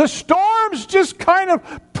 The storm's just kind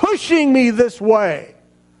of pushing me this way.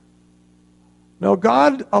 No,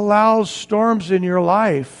 God allows storms in your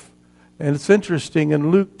life. And it's interesting,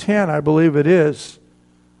 in Luke 10, I believe it is,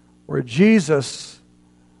 where Jesus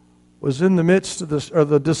was in the midst of this, or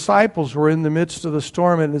the disciples were in the midst of the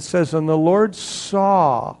storm, and it says, and the Lord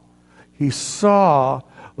saw, he saw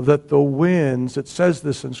that the winds, it says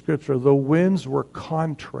this in Scripture, the winds were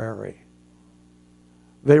contrary.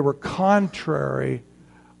 They were contrary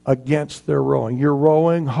against their rowing. You're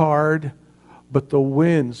rowing hard, but the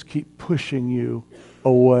winds keep pushing you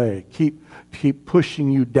away, keep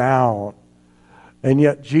pushing you down. And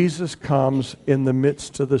yet Jesus comes in the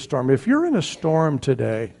midst of the storm. If you're in a storm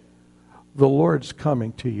today, the Lord's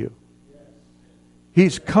coming to you.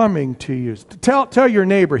 He's coming to you. Tell your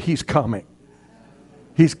neighbor he's coming.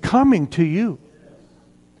 He's coming to you.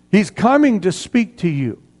 He's coming to speak to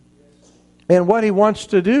you. And what he wants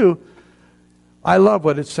to do, I love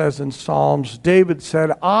what it says in Psalms. David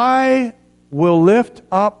said, I will lift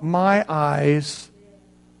up my eyes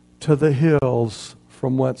to the hills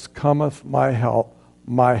from whence cometh my help.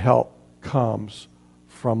 My help comes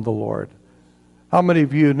from the Lord. How many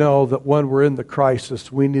of you know that when we're in the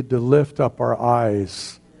crisis, we need to lift up our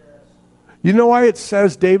eyes? You know why it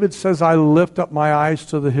says, David says, I lift up my eyes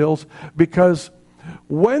to the hills? Because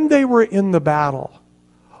when they were in the battle,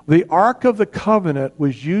 the Ark of the Covenant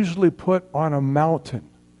was usually put on a mountain.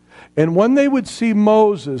 And when they would see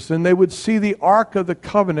Moses and they would see the Ark of the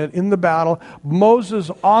Covenant in the battle, Moses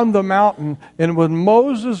on the mountain, and when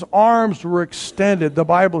Moses' arms were extended, the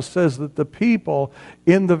Bible says that the people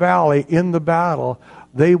in the valley, in the battle,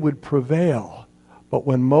 they would prevail. But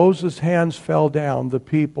when Moses' hands fell down, the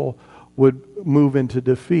people would move into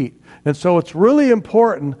defeat. And so it's really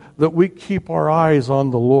important that we keep our eyes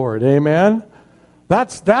on the Lord. Amen?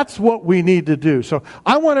 That's what we need to do. So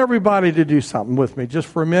I want everybody to do something with me just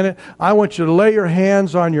for a minute. I want you to lay your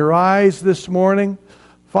hands on your eyes this morning.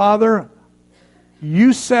 Father,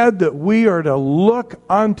 you said that we are to look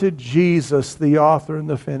unto Jesus, the author and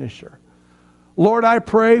the finisher. Lord, I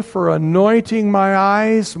pray for anointing my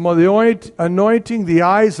eyes, anointing the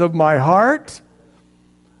eyes of my heart,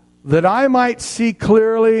 that I might see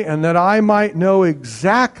clearly and that I might know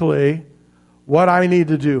exactly what I need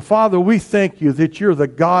to do. Father, we thank you that you're the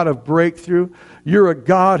God of breakthrough. You're a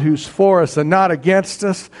God who's for us and not against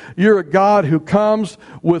us. You're a God who comes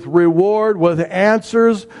with reward, with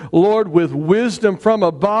answers, Lord, with wisdom from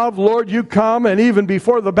above. Lord, you come, and even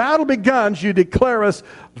before the battle begins, you declare us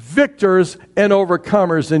victors and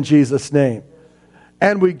overcomers in Jesus' name.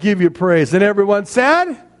 And we give you praise. And everyone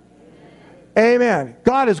said, amen.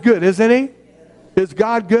 God is good, isn't he? Is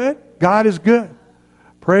God good? God is good.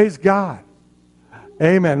 Praise God.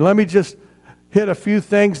 Amen. Let me just hit a few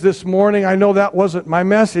things this morning. I know that wasn't my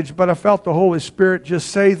message, but I felt the Holy Spirit just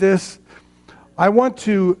say this. I want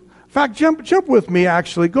to, in fact, jump with me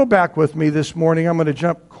actually. Go back with me this morning. I'm going to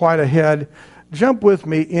jump quite ahead. Jump with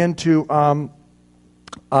me into, I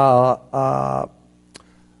want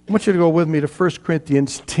you to go with me to 1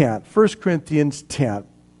 Corinthians 10. 1 Corinthians 10.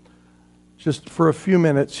 Just for a few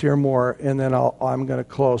minutes here more, and then I'm going to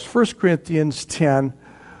close. 1 Corinthians 10.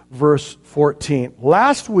 Verse 14.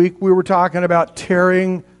 Last week we were talking about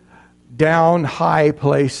tearing down high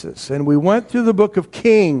places. And we went through the book of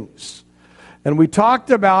Kings. And we talked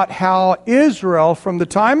about how Israel, from the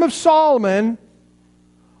time of Solomon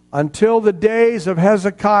until the days of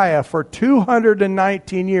Hezekiah, for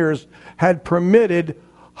 219 years, had permitted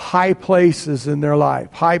high places in their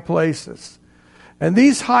life. High places. And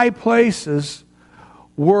these high places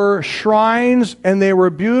were shrines, and they were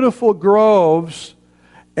beautiful groves.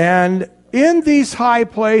 And in these high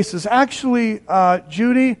places, actually,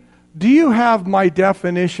 Judy, do you have my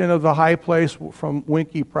definition of the high place from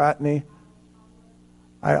Winkie Pratney?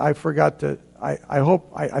 I forgot to,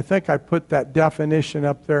 I think I put that definition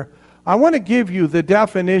up there. I want to give you the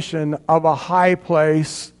definition of a high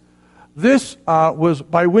place This was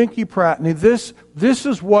by Winkie Pratney. This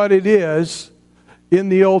is what it is in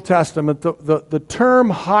the Old Testament. The term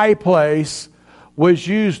high place was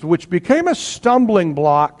used, which became a stumbling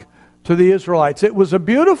block to the Israelites. It was a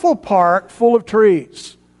beautiful park full of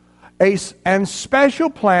trees and special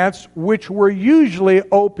plants, which were usually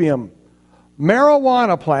opium,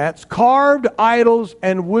 marijuana plants, carved idols,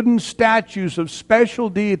 and wooden statues of special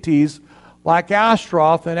deities like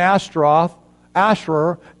Ashtaroth and Asherah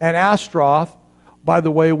and Astaroth, by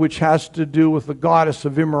the way, which has to do with the goddess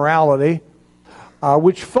of immorality,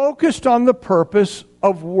 which focused on the purpose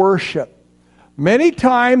of worship. Many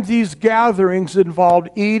times these gatherings involved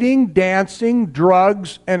eating, dancing,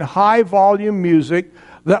 drugs, and high-volume music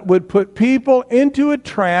that would put people into a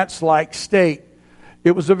trance-like state.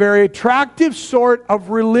 It was a very attractive sort of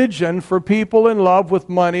religion for people in love with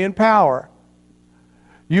money and power.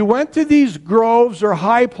 You went to these groves or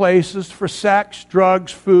high places for sex,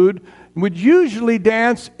 drugs, food, and would usually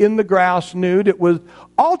dance in the grass nude. It would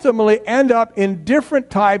ultimately end up in different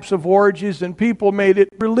types of orgies, and people made it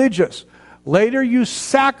religious. Later, you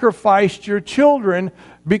sacrificed your children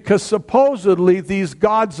because supposedly these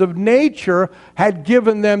gods of nature had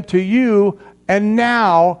given them to you, and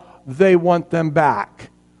now they want them back.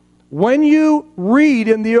 When you read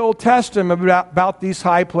in the Old Testament about these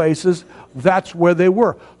high places, that's where they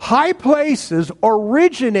were. High places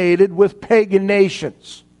originated with pagan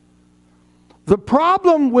nations. The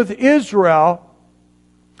problem with Israel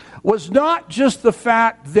was not just the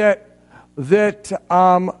fact that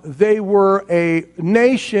they were a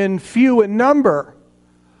nation few in number,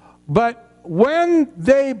 but when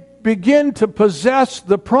they begin to possess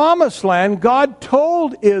the promised land, God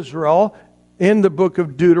told Israel in the book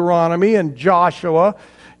of Deuteronomy and Joshua,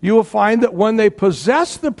 you will find that when they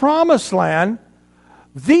possessed the promised land,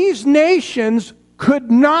 these nations could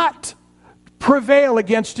not prevail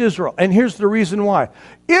against Israel. And here's the reason why.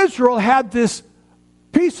 Israel had this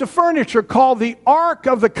piece of furniture called the Ark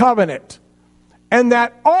of the Covenant. And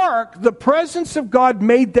that ark, the presence of God,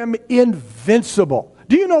 made them invincible.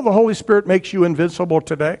 Do you know the Holy Spirit makes you invincible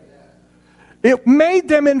today? It made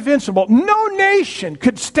them invincible. No nation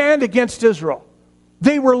could stand against Israel.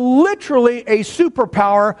 They were literally a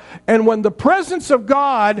superpower, and when the presence of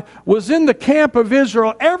God was in the camp of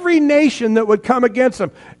Israel, every nation that would come against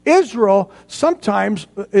them, Israel, sometimes,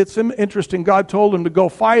 it's interesting, God told them to go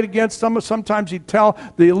fight against them. Sometimes he'd tell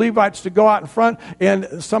the Levites to go out in front, and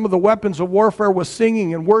some of the weapons of warfare was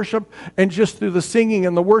singing and worship, and just through the singing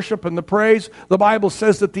and the worship and the praise, the Bible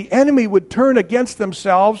says that the enemy would turn against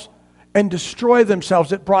themselves and destroy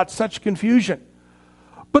themselves. It brought such confusion.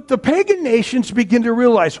 But the pagan nations begin to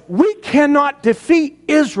realize we cannot defeat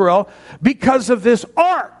Israel because of this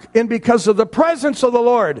ark and because of the presence of the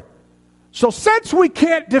Lord. So since we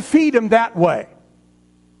can't defeat him that way,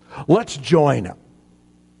 let's join them.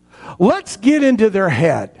 Let's get into their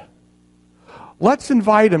head. Let's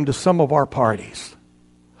invite them to some of our parties.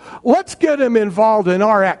 Let's get them involved in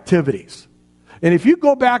our activities. And if you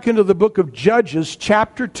go back into the book of Judges,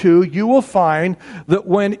 chapter 2, you will find that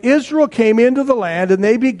when Israel came into the land and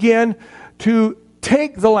they began to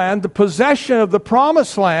take the land, the possession of the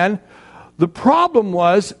promised land, the problem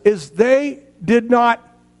is they did not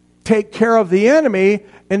take care of the enemy.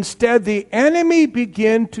 Instead, the enemy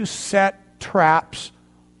began to set traps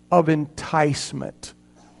of enticement.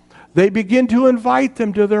 They begin to invite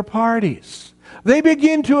them to their parties. They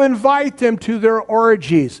begin to invite them to their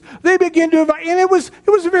orgies. They begin to invite, and it was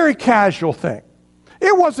a very casual thing.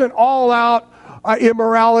 It wasn't all out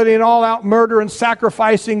immorality and all out murder and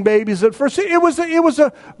sacrificing babies at first. It was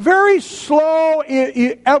a very slow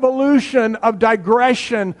evolution of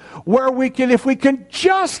digression where if we can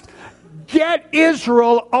just get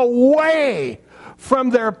Israel away from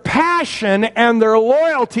their passion and their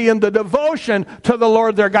loyalty and the devotion to the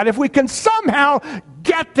Lord their God. If we can somehow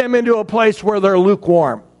get them into a place where they're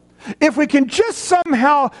lukewarm. If we can just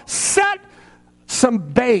somehow set some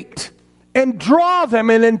bait and draw them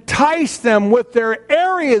and entice them with their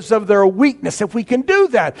areas of their weakness. If we can do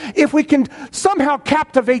that. If we can somehow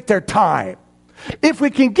captivate their time. If we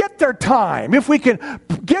can get their time, if we can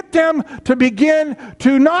get them to begin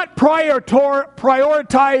to not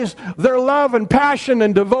prioritize their love and passion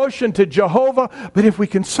and devotion to Jehovah, but if we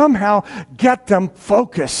can somehow get them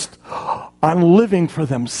focused on living for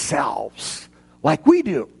themselves, like we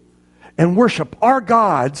do, and worship our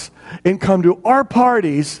gods and come to our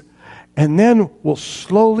parties, and then we'll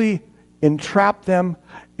slowly entrap them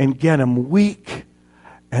and get them weak,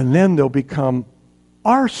 and then they'll become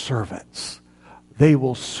our servants. They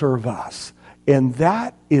will serve us. And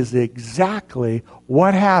that is exactly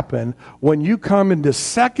what happened when you come into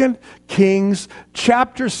 2 Kings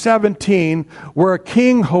chapter 17, where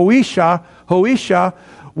King Hoshea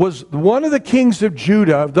was one of the kings of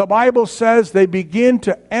Judah. The Bible says they begin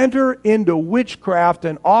to enter into witchcraft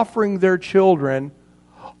and offering their children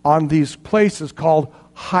on these places called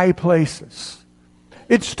high places.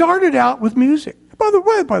 It started out with music. By the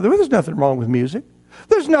way, there's nothing wrong with music.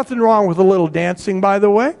 There's nothing wrong with a little dancing, by the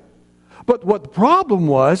way. But what the problem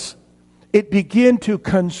was, it began to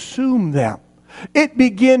consume them. It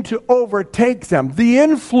began to overtake them. The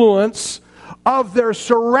influence of their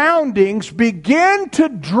surroundings began to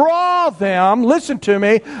draw them, listen to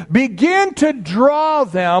me, begin to draw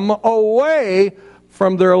them away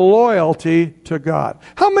from their loyalty to God.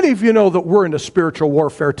 How many of you know that we're in a spiritual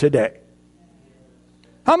warfare today?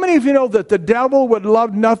 How many of you know that the devil would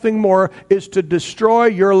love nothing more is to destroy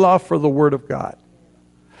your love for the Word of God?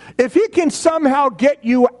 If he can somehow get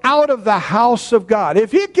you out of the house of God,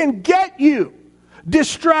 if he can get you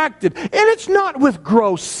distracted, and it's not with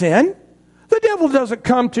gross sin. The devil doesn't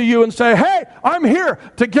come to you and say, hey, I'm here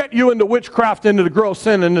to get you into witchcraft, into the gross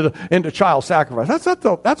sin, into child sacrifice.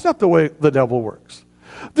 That's not the way the devil works.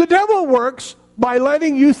 The devil works by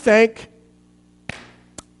letting you think,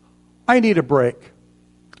 I need a break.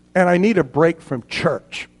 And I need a break from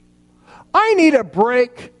church. I need a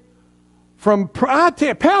break from, I tell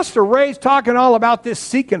you, Pastor Ray's talking all about this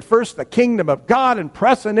seeking first the kingdom of God and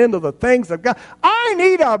pressing into the things of God. I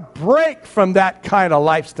need a break from that kind of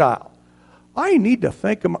lifestyle. I need to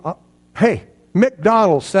think, hey,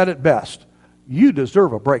 McDonald's said it best. You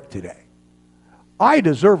deserve a break today. I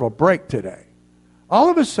deserve a break today. All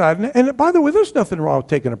of a sudden, and by the way, there's nothing wrong with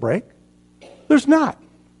taking a break. There's not.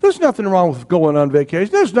 There's nothing wrong with going on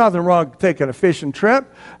vacation. There's nothing wrong with taking a fishing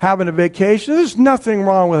trip, having a vacation. There's nothing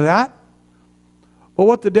wrong with that. But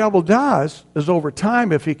what the devil does is over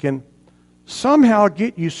time, if he can somehow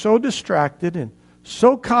get you so distracted and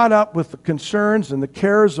so caught up with the concerns and the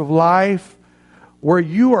cares of life, where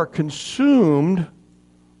you are consumed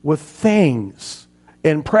with things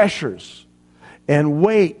and pressures and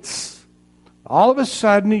weights, all of a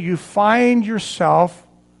sudden you find yourself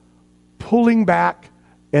pulling back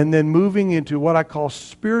and then moving into what I call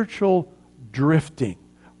spiritual drifting,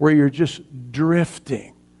 where you're just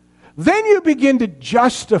drifting. Then you begin to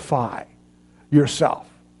justify yourself.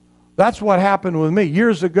 That's what happened with me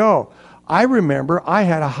years ago. I remember I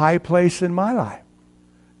had a high place in my life.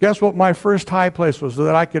 Guess what my first high place was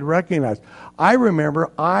that I could recognize? I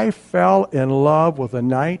remember I fell in love with a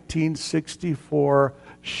 1964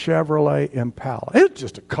 Chevrolet Impala. It was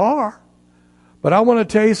just a car. But I want to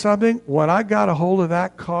tell you something. When I got a hold of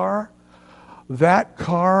that car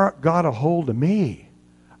got a hold of me.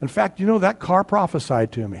 In fact, you know, that car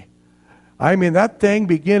prophesied to me. I mean, that thing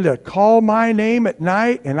began to call my name at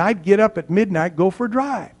night, and I'd get up at midnight, go for a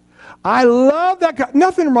drive. I love that car.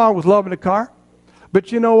 Nothing wrong with loving a car.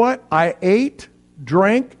 But you know what? I ate,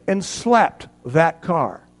 drank, and slept that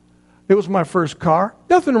car. It was my first car.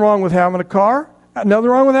 Nothing wrong with having a car. Nothing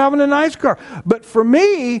wrong with having a nice car. But for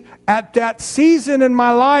me, at that season in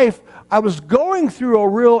my life, I was going through a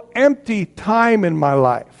real empty time in my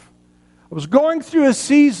life. I was going through a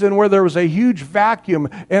season where there was a huge vacuum,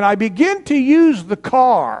 and I began to use the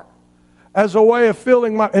car as a way of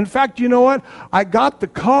filling my... In fact, you know what? I got the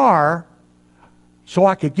car so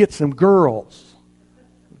I could get some girls.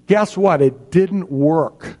 Guess what? It didn't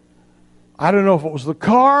work. I don't know if it was the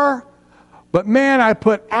car, but man, I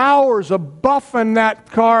put hours of buffing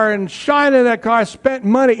that car and shining that car. I spent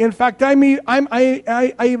money. In fact, I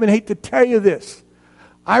even hate to tell you this.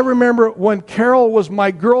 I remember when Carol was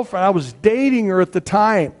my girlfriend, I was dating her at the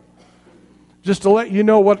time. Just to let you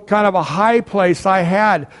know what kind of a high place I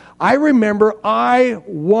had. I remember I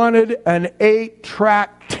wanted an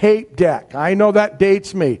 8-track tape deck. I know that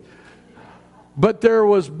dates me. But there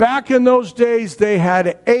was, back in those days, they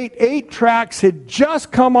had eight tracks had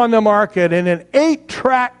just come on the market, and an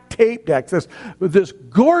 8-track tape deck. This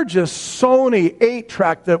gorgeous Sony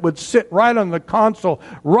 8-track that would sit right on the console,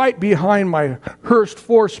 right behind my Hurst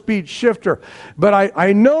 4-speed shifter. But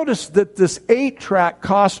I noticed that this 8-track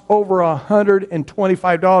cost over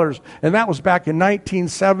 $125, and that was back in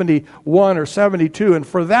 1971 or 72. And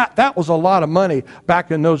for that was a lot of money back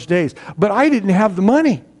in those days. But I didn't have the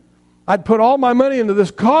money. I'd put all my money into this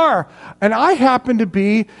car, and I happened to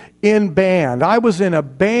be in band. I was in a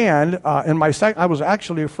band I was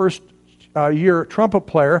actually a first-year trumpet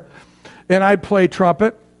player, and I'd play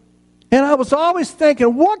trumpet. And I was always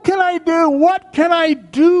thinking, what can I do? What can I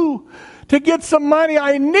do to get some money?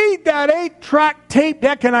 I need that 8-track tape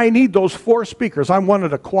deck, and I need those 4 speakers. I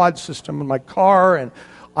wanted a quad system in my car, and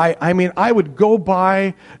I mean, I would go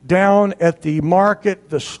by down at the market,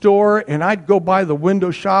 the store, and I'd go by the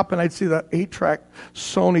window shop, and I'd see that 8-track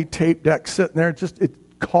Sony tape deck sitting there, it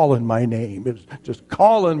calling my name. It was just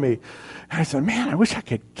calling me. And I said, man, I wish I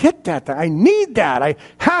could get that. I need that. I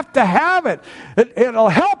have to have it. It'll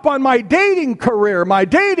help on my dating career, my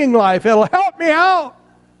dating life. It'll help me out.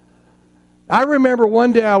 I remember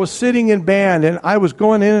one day I was sitting in band, and I was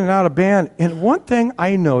going in and out of band. And one thing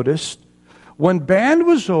I noticed, when band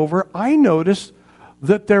was over, I noticed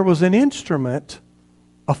that there was an instrument,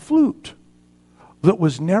 a flute, that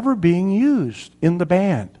was never being used in the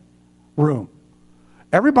band room.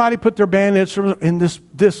 Everybody put their band instrument in this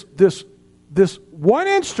one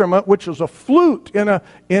instrument, which was a flute in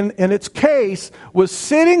its case, was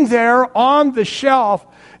sitting there on the shelf.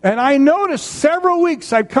 And I noticed several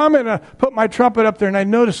weeks, I'd come in and put my trumpet up there, and I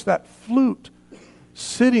noticed that flute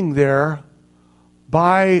sitting there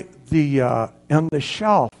by on the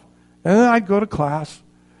shelf. And then I'd go to class,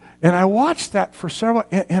 and I watched that for several,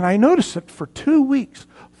 and I noticed that for 2 weeks,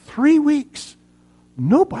 3 weeks,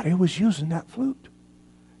 nobody was using that flute.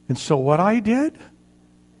 And so what I did,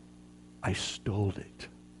 I stole it.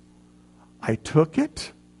 I took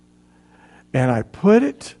it, and I put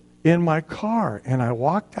it in my car, and I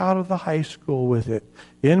walked out of the high school with it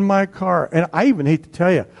in my car. And I even hate to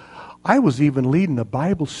tell you, I was even leading a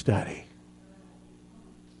Bible study.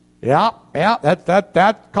 Yeah,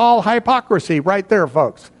 that's called hypocrisy right there,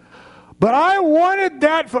 folks. But I wanted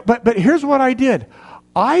that. But here's what I did.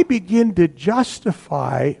 I began to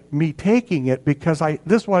justify me taking it because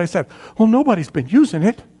this is what I said. Well, nobody's been using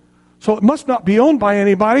it, so it must not be owned by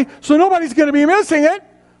anybody, so nobody's going to be missing it,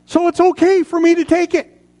 so it's okay for me to take it.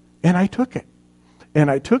 And I took it.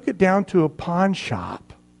 And I took it down to a pawn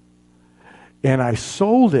shop, and I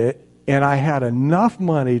sold it, and I had enough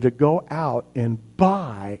money to go out and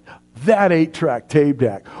buy that 8-track tape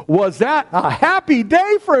deck. Was that a happy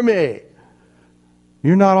day for me?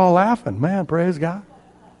 You're not all laughing. Man, praise God.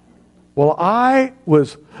 Well, I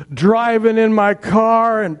was driving in my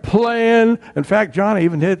car and playing. In fact, John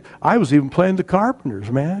I was even playing the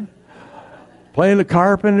Carpenters, man. Playing the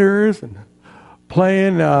Carpenters and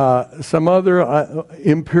playing some other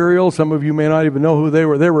Imperial. Some of you may not even know who they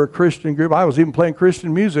were. They were a Christian group. I was even playing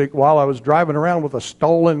Christian music while I was driving around with a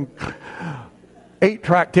stolen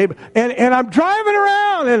 8-track tape. And I'm driving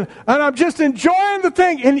around, and I'm just enjoying the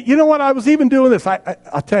thing. And you know what? I was even doing this.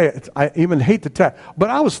 I'll tell you, I even hate to tell you,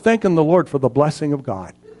 but I was thanking the Lord for the blessing of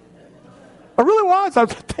God. I really was. I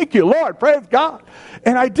was like, thank you, Lord. Praise God.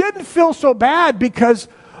 And I didn't feel so bad because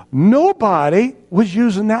nobody was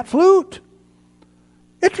using that flute.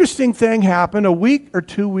 Interesting thing happened. A week or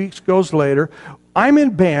 2 weeks goes later. I'm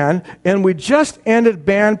in band, and we just ended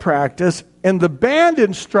band practice, and the band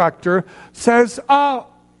instructor says,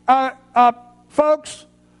 folks,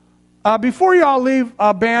 before you all leave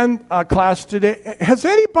band class today, has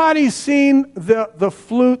anybody seen the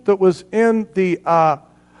flute that was in the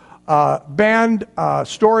band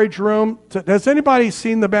storage room? Has anybody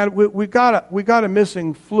seen the band? We got a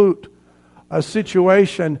missing flute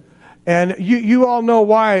situation. And you all know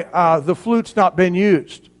why the flute's not been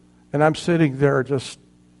used. And I'm sitting there just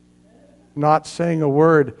not saying a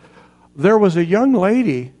word. There was a young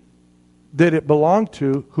lady that it belonged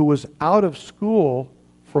to who was out of school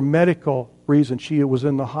for medical reasons. She was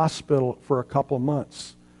in the hospital for a couple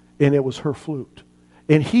months, and it was her flute.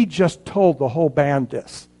 And he just told the whole band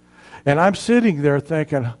this. And I'm sitting there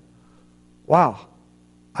thinking, wow,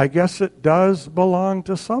 I guess it does belong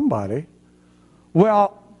to somebody.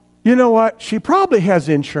 Well, you know what? She probably has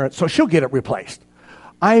insurance, so she'll get it replaced.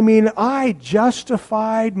 I mean, I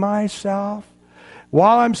justified myself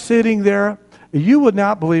while I'm sitting there. You would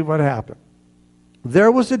not believe what happened.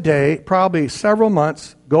 There was a day, probably several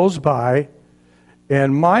months goes by,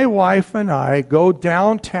 and my wife and I go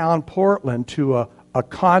downtown Portland to a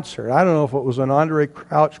concert. I don't know if it was an Andre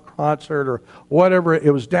Crouch concert or whatever.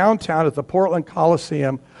 It was downtown at the Portland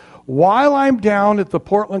Coliseum. While I'm down at the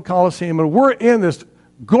Portland Coliseum, and we're in this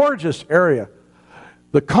gorgeous area,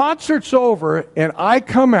 the concert's over, and I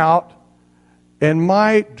come out, and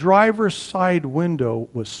my driver's side window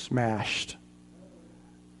was smashed.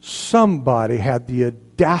 Somebody had the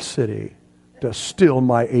audacity to steal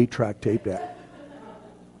my 8-track tape deck.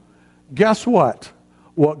 Guess what?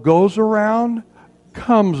 What goes around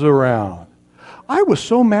comes around. I was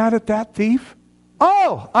so mad at that thief.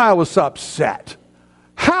 Oh, I was upset.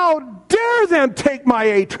 How dare them take my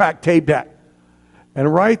 8-track tape deck?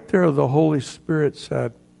 And right there, the Holy Spirit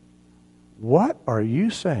said, what are you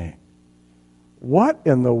saying? What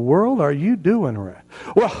in the world are you doing?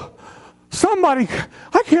 Well, Somebody,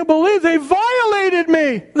 I can't believe they violated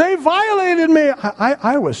me. They violated me.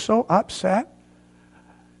 I was so upset.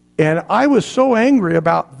 And I was so angry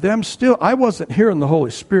about them still. I wasn't hearing the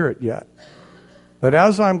Holy Spirit yet. But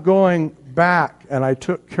as I'm going back and I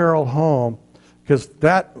took Carol home, because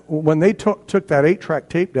when they took that 8-track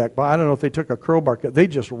tape deck, I don't know if they took a crowbar, they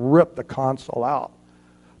just ripped the console out.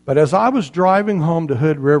 But as I was driving home to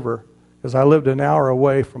Hood River, because I lived an hour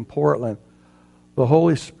away from Portland, the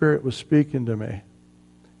Holy Spirit was speaking to me.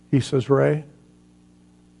 He says, Ray,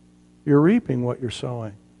 you're reaping what you're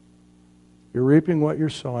sowing. You're reaping what you're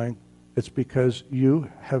sowing. It's because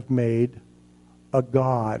you have made a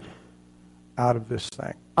God out of this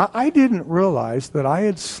thing. I didn't realize that I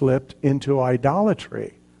had slipped into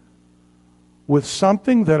idolatry with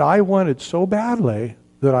something that I wanted so badly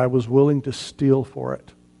that I was willing to steal for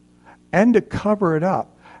it and to cover it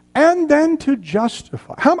up and then to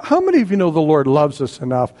justify. How many of you know the Lord loves us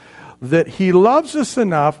enough that He loves us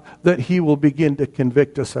enough that He will begin to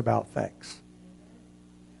convict us about things?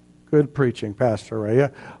 Good preaching, Pastor Ray.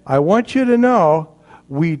 I want you to know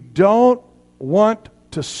we don't want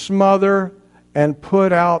to smother and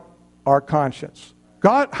put out our conscience.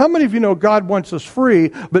 God, how many of you know God wants us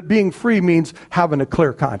free, but being free means having a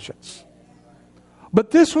clear conscience?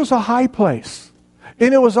 But this was a high place.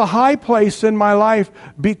 And it was a high place in my life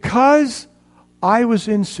because I was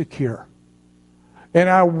insecure. And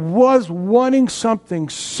I was wanting something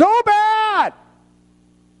so bad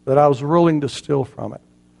that I was willing to steal from it.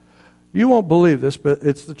 You won't believe this, but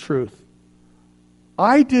it's the truth.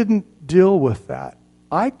 I didn't deal with that.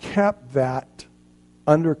 I kept that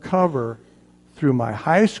undercover through my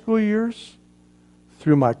high school years,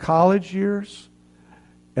 through my college years,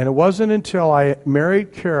 and it wasn't until I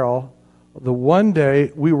married Carol, the one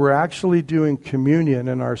day we were actually doing communion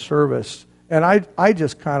in our service, and I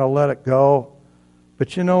just kind of let it go.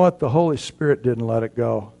 But you know what? The Holy Spirit didn't let it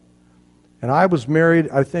go. And I was married,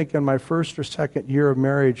 I think, in my first or second year of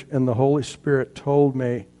marriage, and the Holy Spirit told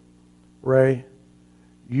me, Ray,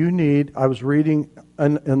 I was reading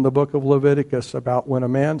in the book of Leviticus about when a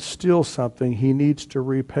man steals something, he needs to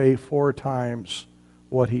repay 4 times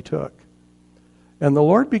what he took. And the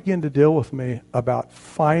Lord began to deal with me about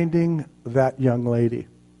finding that young lady.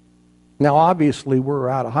 Now, obviously, we're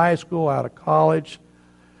out of high school, out of college,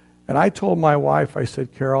 and I told my wife, I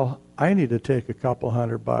said, Carol, I need to take a couple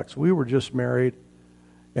 $100. We were just married,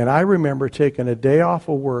 and I remember taking a day off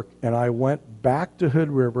of work, and I went back to Hood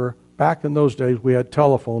River. Back in those days, we had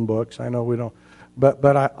telephone books. I know we don't,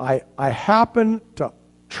 but I happened to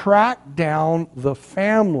track down the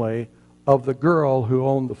family of the girl who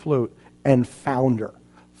owned the flute and found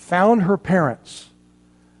her parents.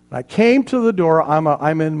 And I came to the door.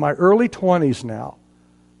 I'm in my early 20s now.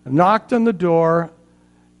 I knocked on the door.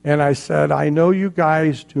 And I said, I know you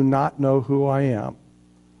guys do not know who I am.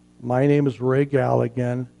 My name is Ray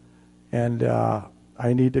Galligan, and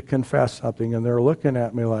I need to confess something. And they're looking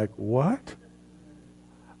at me like, what?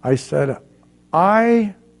 I said,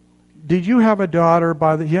 did you have a daughter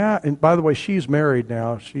yeah, and by the way, she's married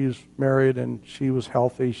now. She's married and she was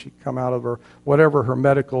healthy. She'd come out of whatever her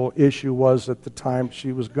medical issue was at the time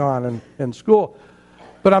she was gone in school.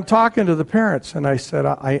 But I'm talking to the parents, and I said,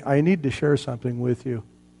 I need to share something with you.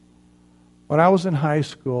 When I was in high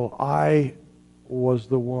school, I was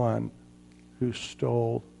the one who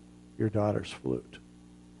stole your daughter's flute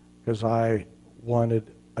because I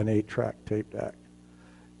wanted an 8-track tape deck.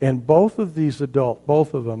 And both of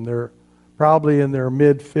them, they're probably in their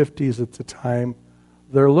mid-50s at the time,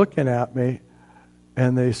 they're looking at me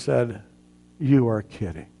and they said, you are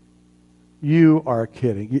kidding. You are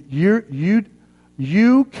kidding.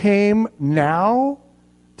 You came now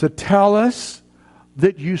to tell us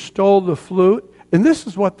that you stole the flute? And this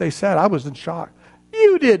is what they said. I was in shock.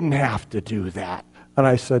 You didn't have to do that. And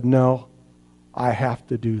I said, no, I have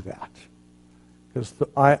to do that. Because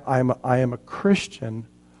I am a Christian.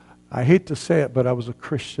 I hate to say it, but I was a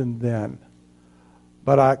Christian then.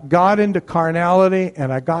 But I got into carnality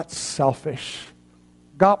and I got selfish.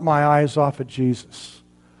 Got my eyes off of Jesus.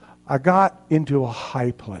 I got into a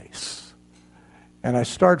high place. And I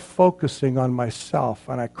started focusing on myself,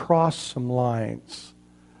 and I crossed some lines.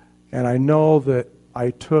 And I know that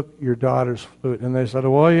I took your daughter's flute. And they said,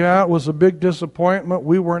 well, yeah, it was a big disappointment.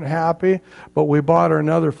 We weren't happy, but we bought her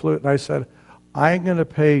another flute. And I said, I'm going to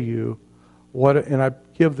pay you and I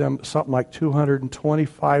give them something like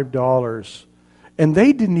 $225. And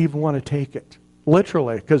they didn't even want to take it,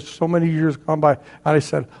 literally, because so many years gone by. And I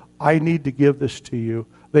said, I need to give this to you.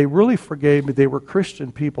 They really forgave me. They were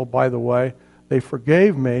Christian people, by the way. They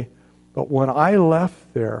forgave me, but when I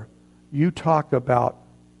left there, you talk about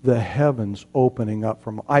the heavens opening up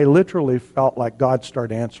from. I literally felt like God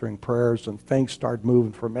started answering prayers and things started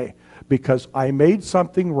moving for me because I made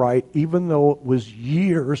something right even though it was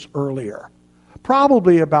years earlier.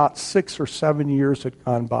 Probably about 6 or 7 years had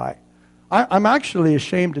gone by. I'm actually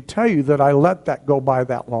ashamed to tell you that I let that go by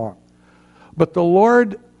that long. But the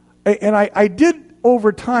Lord, and I did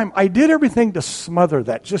over time, I did everything to smother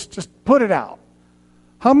that, just put it out.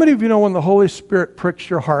 How many of you know when the Holy Spirit pricks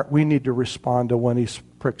your heart, we need to respond to when He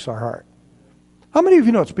pricks our heart? How many of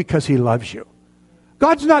you know it's because He loves you?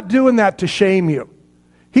 God's not doing that to shame you.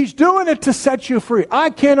 He's doing it to set you free.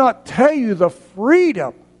 I cannot tell you the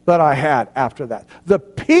freedom that I had after that. The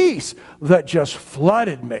peace that just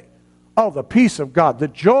flooded me. Oh, the peace of God, the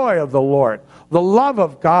joy of the Lord, the love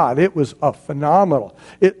of God. It was phenomenal.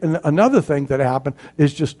 And another thing that happened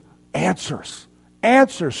is just answers.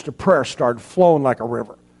 Answers to prayer started flowing like a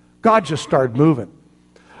river. God just started moving.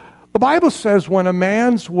 The Bible says when a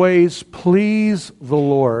man's ways please the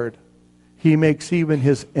Lord, He makes even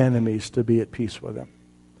his enemies to be at peace with him.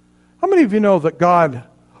 How many of you know that God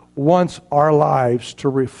wants our lives to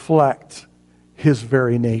reflect His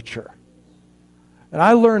very nature? And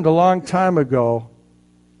I learned a long time ago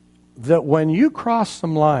that when you cross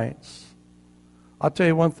some lines, I'll tell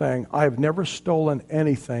you one thing, I've never stolen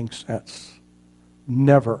anything since.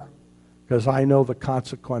 Never. Because I know the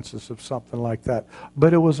consequences of something like that.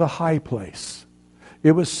 But it was a high place.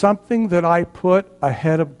 It was something that I put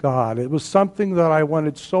ahead of God. It was something that I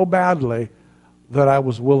wanted so badly that I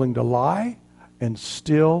was willing to lie and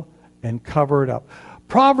steal and cover it up.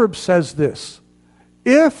 Proverbs says this,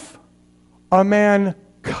 if a man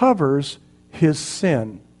covers his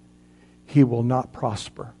sin, he will not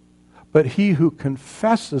prosper. But he who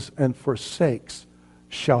confesses and forsakes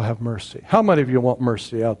shall have mercy. How many of you want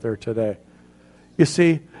mercy out there today? You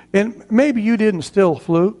see, and maybe you didn't steal a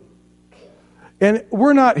flute. And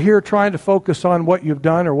we're not here trying to focus on what you've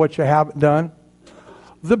done or what you haven't done.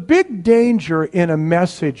 The big danger in a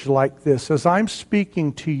message like this, as I'm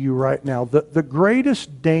speaking to you right now, the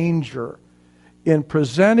greatest danger in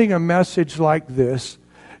presenting a message like this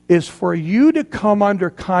is for you to come under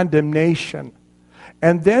condemnation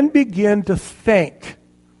and then begin to think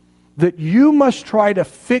that you must try to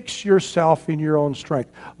fix yourself in your own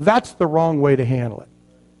strength. That's the wrong way to handle it.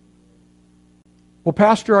 Well,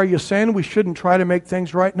 Pastor, are you saying we shouldn't try to make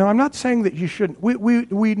things right? No, I'm not saying that you shouldn't.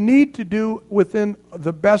 We need to do within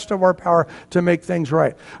the best of our power to make things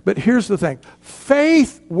right. But here's the thing.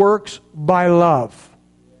 Faith works by love.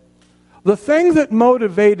 The thing that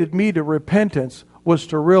motivated me to repentance was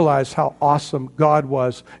to realize how awesome God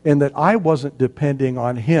was and that I wasn't depending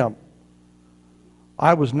on Him.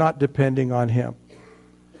 I was not depending on Him.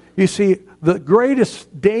 You see, the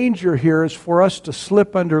greatest danger here is for us to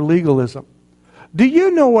slip under legalism. Do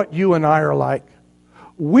you know what you and I are like?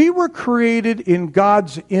 We were created in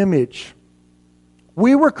God's image.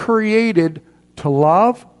 We were created to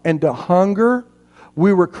love and to hunger.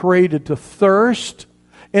 We were created to thirst.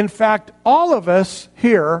 In fact, all of us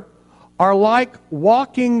here are like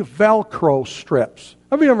walking Velcro strips.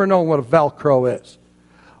 Have you ever known what a Velcro is?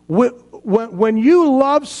 When you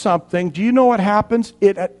love something, do you know what happens?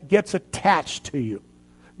 It gets attached to you.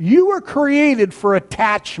 You were created for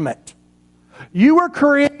attachment. You were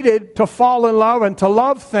created to fall in love and to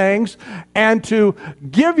love things and to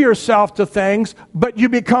give yourself to things, but you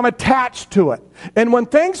become attached to it. And when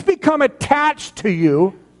things become attached to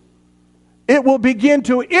you, it will begin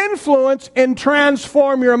to influence and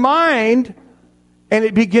transform your mind, and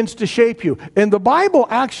it begins to shape you. And the Bible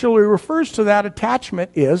actually refers to that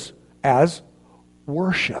attachment as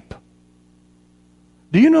worship.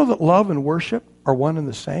 Do you know that love and worship are one and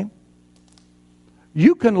the same?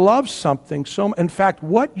 You can love something so... In fact,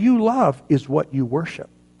 what you love is what you worship.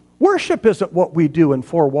 Worship isn't what we do in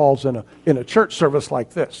four walls in a church service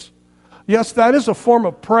like this. Yes, that is a form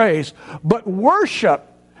of praise, but worship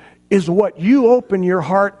is what you open your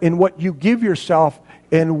heart and what you give yourself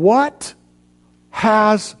and what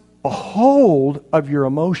has a hold of your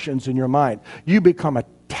emotions in your mind. You become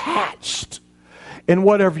attached. And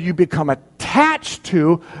whatever you become attached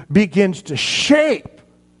to begins to shape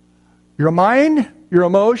your mind, your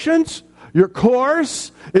emotions, your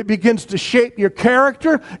course. It begins to shape your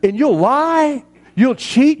character, and you'll lie, you'll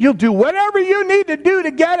cheat, you'll do whatever you need to do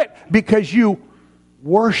to get it because you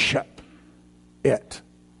worship it.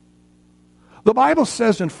 The Bible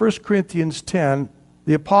says in 1 Corinthians 10,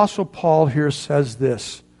 the Apostle Paul here says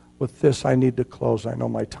this. With this, I need to close. I know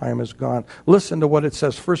my time is gone. Listen to what it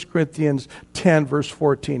says, 1 Corinthians 10, verse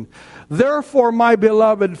 14. Therefore, my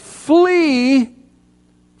beloved, flee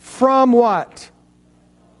from what?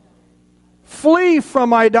 flee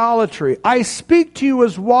from idolatry. I speak to you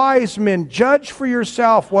as wise men. Judge for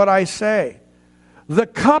yourself what I say. The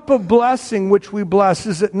cup of blessing which we bless,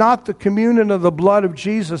 is it not the communion of the blood of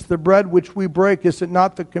Jesus? The bread which we break, is it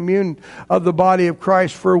not the communion of the body of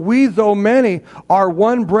Christ? For we, though many, are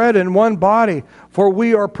one bread and one body, for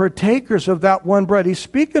we are partakers of that one bread. He's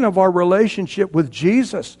speaking of our relationship with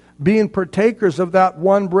Jesus, being partakers of that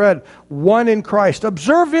one bread, one in Christ.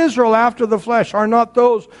 Observe Israel after the flesh. Are not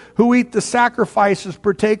those who eat the sacrifices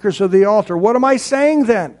partakers of the altar? What am I saying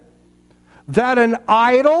then? That an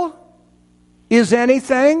idol is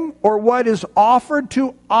anything, or what is offered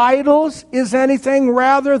to idols is anything?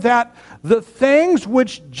 Rather, that the things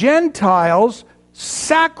which Gentiles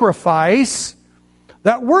sacrifice,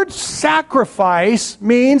 that word sacrifice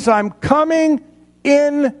means I'm coming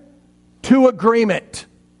in to agreement.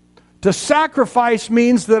 To sacrifice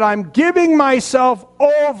means that I'm giving myself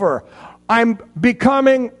over. I'm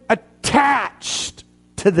becoming attached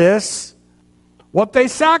to this. What they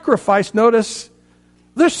sacrifice, notice,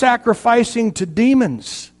 they're sacrificing to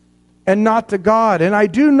demons and not to God. And I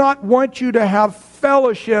do not want you to have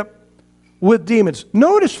fellowship with demons.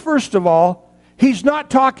 Notice, first of all, he's not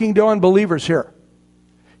talking to unbelievers here.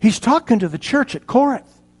 He's talking to the church at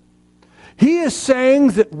Corinth. He is saying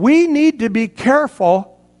that we need to be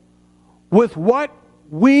careful with what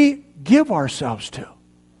we give ourselves to.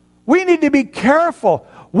 We need to be careful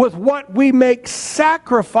with what we make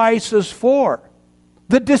sacrifices for.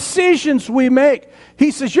 The decisions we make.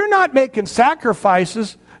 He says, you're not making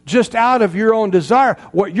sacrifices just out of your own desire.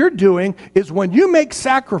 What you're doing is when you make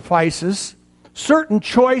sacrifices, certain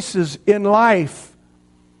choices in life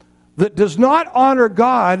that does not honor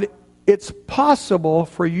God, it's possible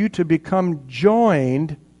for you to become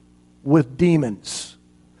joined with demons.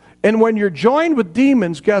 And when you're joined with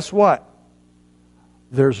demons, guess what?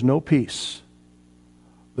 There's no peace.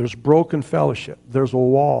 There's broken fellowship. There's a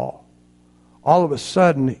wall. All of a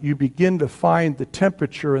sudden, you begin to find the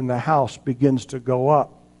temperature in the house begins to go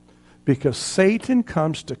up because Satan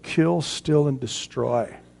comes to kill, steal, and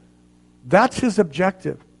destroy. That's his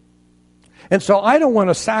objective. And so I don't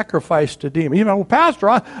want to sacrifice to demons. You know, well, Pastor,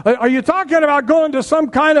 are you talking about going to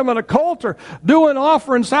some kind of an occult or doing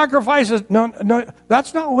offering sacrifices? No,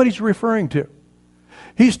 that's not what he's referring to.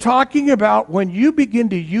 He's talking about when you begin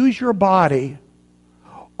to use your body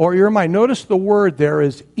or your mind. Notice the word there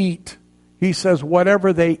is eat. He says,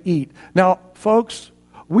 whatever they eat. Now, folks,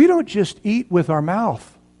 we don't just eat with our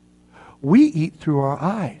mouth. We eat through our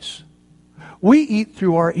eyes. We eat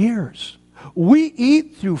through our ears. We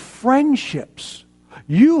eat through friendships.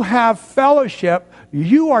 You have fellowship.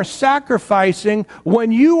 You are sacrificing.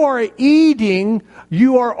 When you are eating,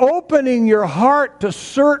 you are opening your heart to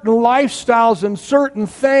certain lifestyles and certain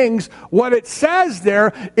things. What it says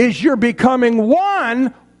there is you're becoming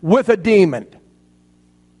one with a demon.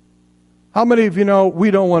 How many of you know we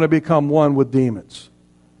don't want to become one with demons?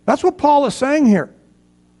 That's what Paul is saying here.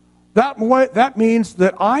 That means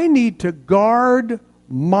that I need to guard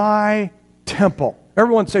my temple.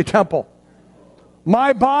 Everyone say temple.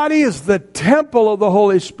 My body is the temple of the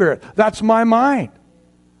Holy Spirit. That's my mind.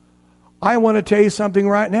 I want to tell you something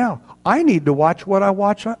right now. I need to watch what I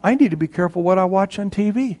watch. I need to be careful what I watch on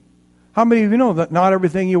TV. How many of you know that not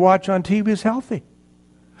everything you watch on TV is healthy?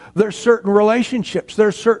 There's certain relationships,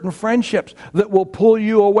 there's certain friendships that will pull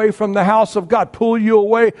you away from the house of God, pull you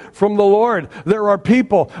away from the Lord. There are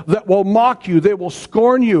people that will mock you, they will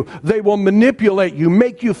scorn you, they will manipulate you,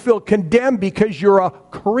 make you feel condemned because you're a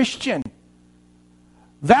Christian.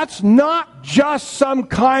 That's not just some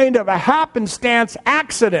kind of a happenstance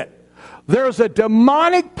accident. There's a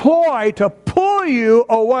demonic ploy to pull you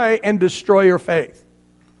away and destroy your faith.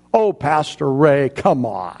 Oh, Pastor Ray, come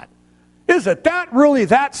on. Is it that really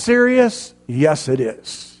that serious? Yes, it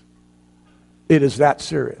is. It is that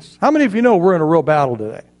serious. How many of you know we're in a real battle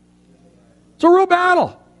today? It's a real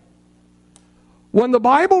battle. When the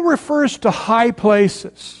Bible refers to high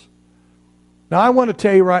places, now I want to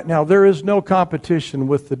tell you right now, there is no competition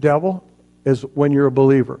with the devil as when you're a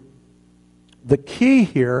believer. The key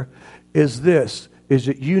here is this, is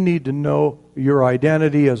that you need to know your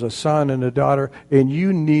identity as a son and a daughter, and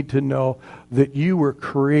you need to know that you were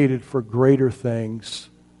created for greater things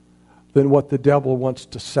than what the devil wants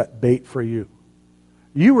to set bait for you.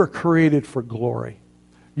 You were created for glory.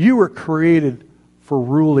 You were created for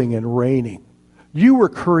ruling and reigning. You were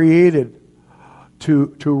created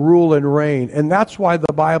to rule and reign. And that's why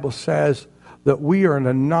the Bible says that we are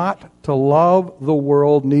not to love the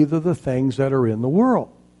world, neither the things that are in the world.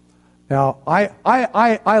 Now,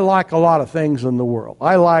 I like a lot of things in the world.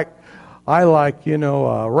 I like racquetball.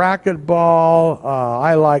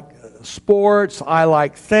 I like sports. I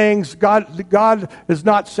like things. God is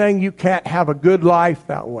not saying you can't have a good life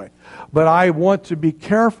that way. But I want to be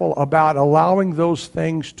careful about allowing those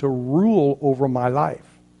things to rule over my life.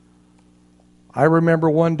 I remember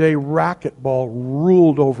one day racquetball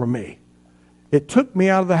ruled over me. It took me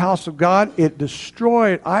out of the house of God. It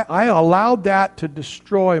destroyed. I allowed that to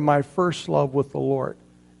destroy my first love with the Lord.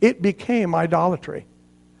 It became idolatry.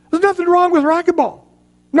 There's nothing wrong with racquetball.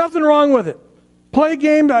 Nothing wrong with it. Play a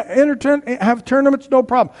game, have tournaments, no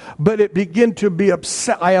problem. But it began to be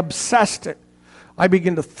I obsessed it. I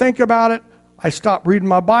began to think about it. I stopped reading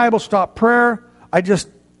my Bible, stopped prayer. I just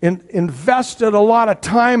invested a lot of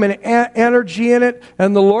time and energy in it.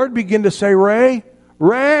 And the Lord began to say, Ray,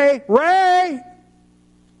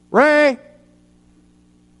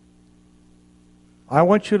 I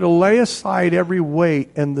want you to lay aside every weight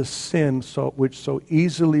and the sin which so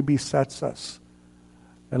easily besets us.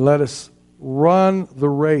 And let us run the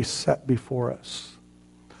race set before us.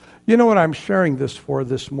 You know what I'm sharing this for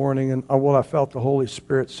this morning, and what I felt the Holy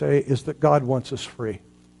Spirit say, is that God wants us free.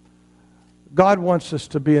 God wants us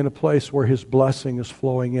to be in a place where His blessing is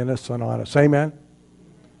flowing in us and on us. Amen?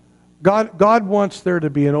 God wants there to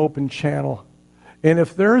be an open channel. And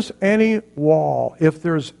if there's any wall, if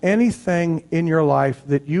there's anything in your life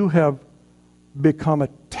that you have become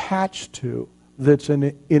attached to that's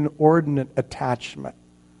an inordinate attachment,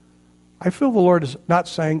 I feel the Lord is not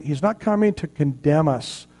saying, He's not coming to condemn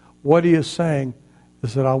us. What He is saying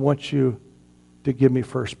is that I want you to give me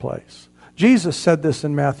first place. Jesus said this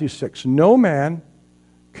in Matthew 6, no man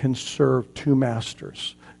can serve two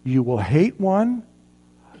masters. You will hate one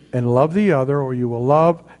and love the other, or you will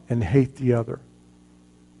love and hate the other.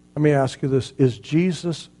 Let me ask you this, is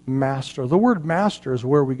Jesus master? The word master is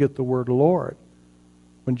where we get the word Lord.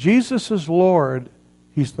 When Jesus is Lord,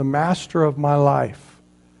 He's the master of my life.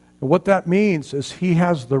 And what that means is He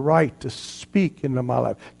has the right to speak into my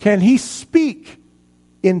life. Can He speak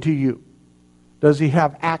into you? Does He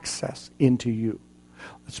have access into you?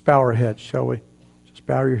 Let's bow our heads, shall we? Just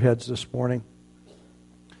bow your heads this morning.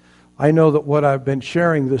 I know that what I've been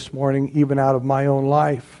sharing this morning, even out of my own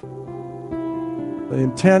life, the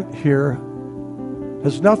intent here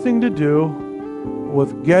has nothing to do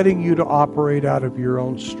with getting you to operate out of your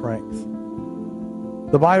own strength.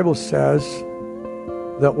 The Bible says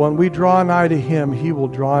that when we draw nigh to Him, He will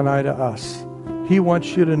draw nigh to us. He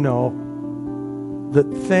wants you to know that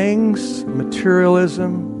things,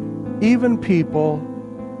 materialism, even people,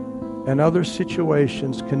 and other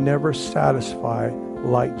situations can never satisfy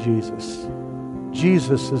like Jesus.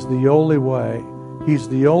 Jesus is the only way. He's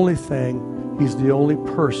the only thing. He's the only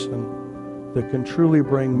person that can truly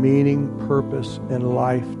bring meaning, purpose, and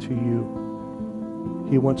life to you.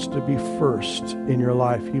 He wants to be first in your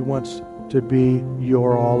life. He wants to be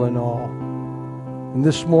your all in all. And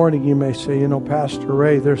this morning you may say, Pastor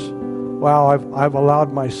Ray, I've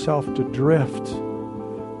allowed myself to drift.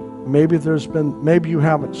 Maybe you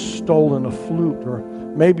haven't stolen a flute, or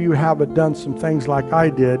maybe you haven't done some things like I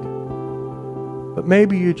did, but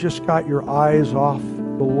maybe you just got your eyes off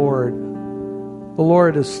the Lord. The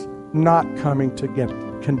Lord is not coming to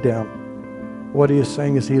condemn. What He is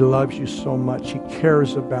saying is He loves you so much. He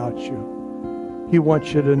cares about you. He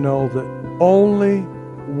wants you to know that only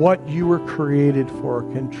what you were created for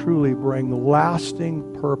can truly bring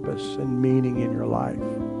lasting purpose and meaning in your life.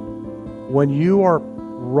 When you are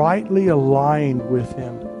rightly aligned with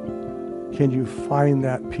Him, can you find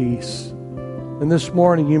that peace? And this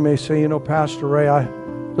morning you may say, Pastor Ray,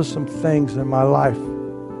 there's some things in my life,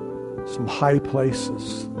 some high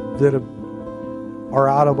places that are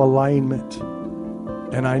out of alignment,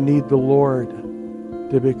 and I need the Lord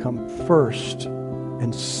to become first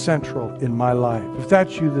and central in my life. If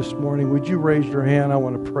that's you this morning, would you raise your hand? I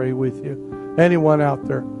want to pray with you. Anyone out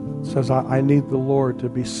there says, I need the Lord to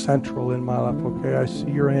be central in my life. Okay, I see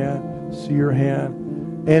your hand. See your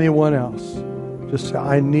hand. Anyone else? Just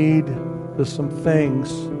say, there's some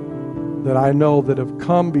things that I know that have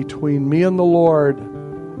come between me and the Lord,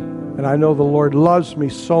 and I know the Lord loves me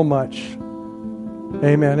so much.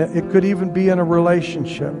 Amen. It could even be in a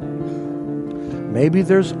relationship. Maybe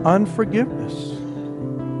there's unforgiveness.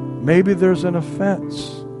 Maybe there's an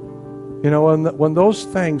offense. When those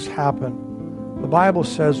things happen, the Bible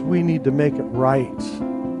says we need to make it right.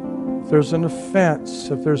 If there's an offense,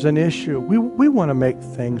 if there's an issue, we want to make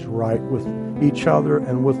things right with each other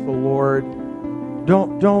and with the Lord.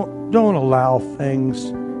 Don't allow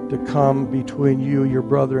things to come between you, your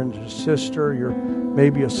brother and your sister,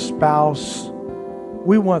 maybe a spouse.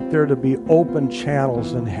 We want there to be open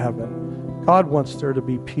channels in heaven. God wants there to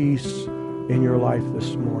be peace in your life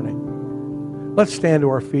this morning. Let's stand to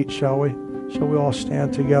our feet, shall we? Shall we all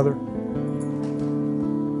stand together?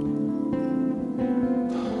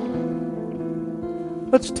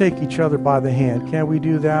 Let's take each other by the hand. Can we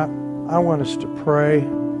do that? I want us to pray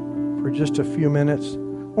for just a few minutes.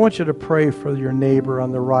 I want you to pray for your neighbor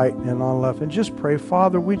on the right and on the left. And just pray,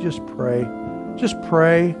 Father, we just pray. Just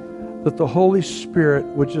pray that the Holy Spirit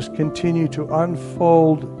would just continue to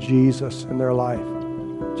unfold Jesus in their life.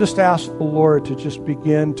 Just ask the Lord to just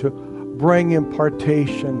begin to bring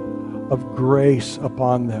impartation of grace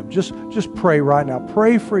upon them. Just pray right now.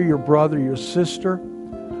 Pray for your brother, your sister.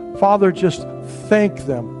 Father, just thank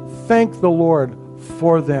them. Thank the Lord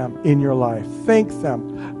for them in your life. Thank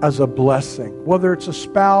them as a blessing. Whether it's a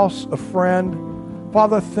spouse, a friend.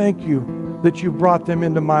 Father, thank you that you brought them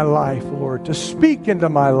into my life, Lord, to speak into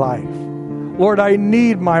my life. Lord, I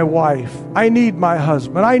need my wife. I need my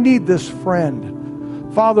husband. I need this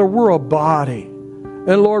friend. Father, we're a body.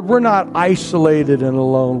 And Lord, we're not isolated and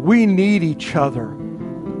alone. We need each other.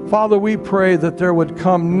 Father, we pray that there would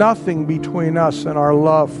come nothing between us and our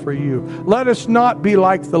love for you. Let us not be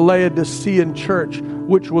like the Laodicean church,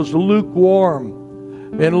 which was lukewarm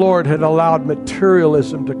and, Lord, had allowed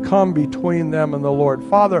materialism to come between them and the Lord.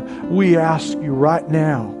 Father, we ask you right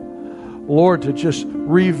now, Lord, to just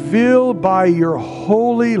reveal by your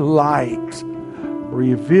holy light,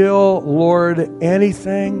 reveal, Lord,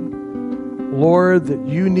 anything, Lord, that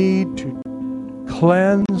you need to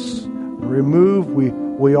cleanse, remove.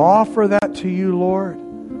 We offer that to you, Lord.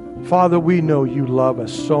 Father, we know you love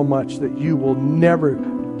us so much that you will never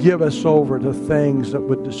give us over to things that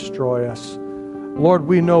would destroy us. Lord,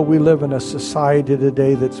 we know we live in a society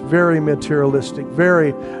today that's very materialistic,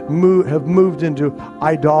 have moved into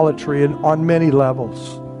idolatry and on many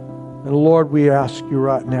levels. And Lord, we ask you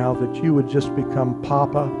right now that you would just become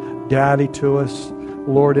Papa, Daddy to us.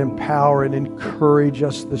 Lord, empower and encourage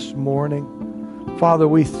us this morning. Father,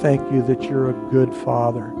 we thank you that you're a good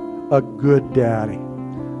Father, a good Daddy.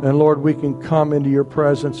 And Lord, we can come into your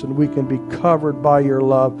presence and we can be covered by your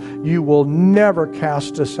love. You will never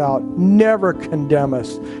cast us out, never condemn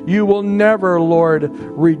us. You will never, Lord,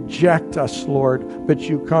 reject us, Lord, but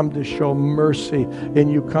you come to show mercy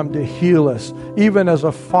and you come to heal us, even as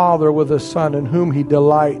a father with a son in whom he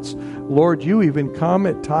delights. Lord, you even come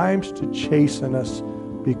at times to chasten us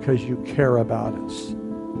because you care about us.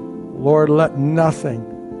 Lord, let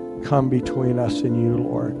nothing come between us and you,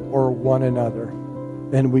 Lord, or one another.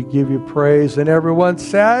 And we give you praise. And everyone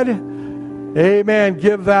said, amen.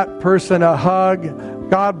 Give that person a hug.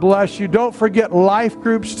 God bless you. Don't forget life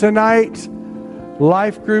groups tonight.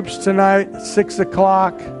 Life groups tonight, 6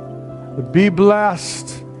 o'clock. Be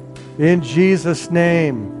blessed in Jesus'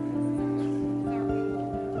 name.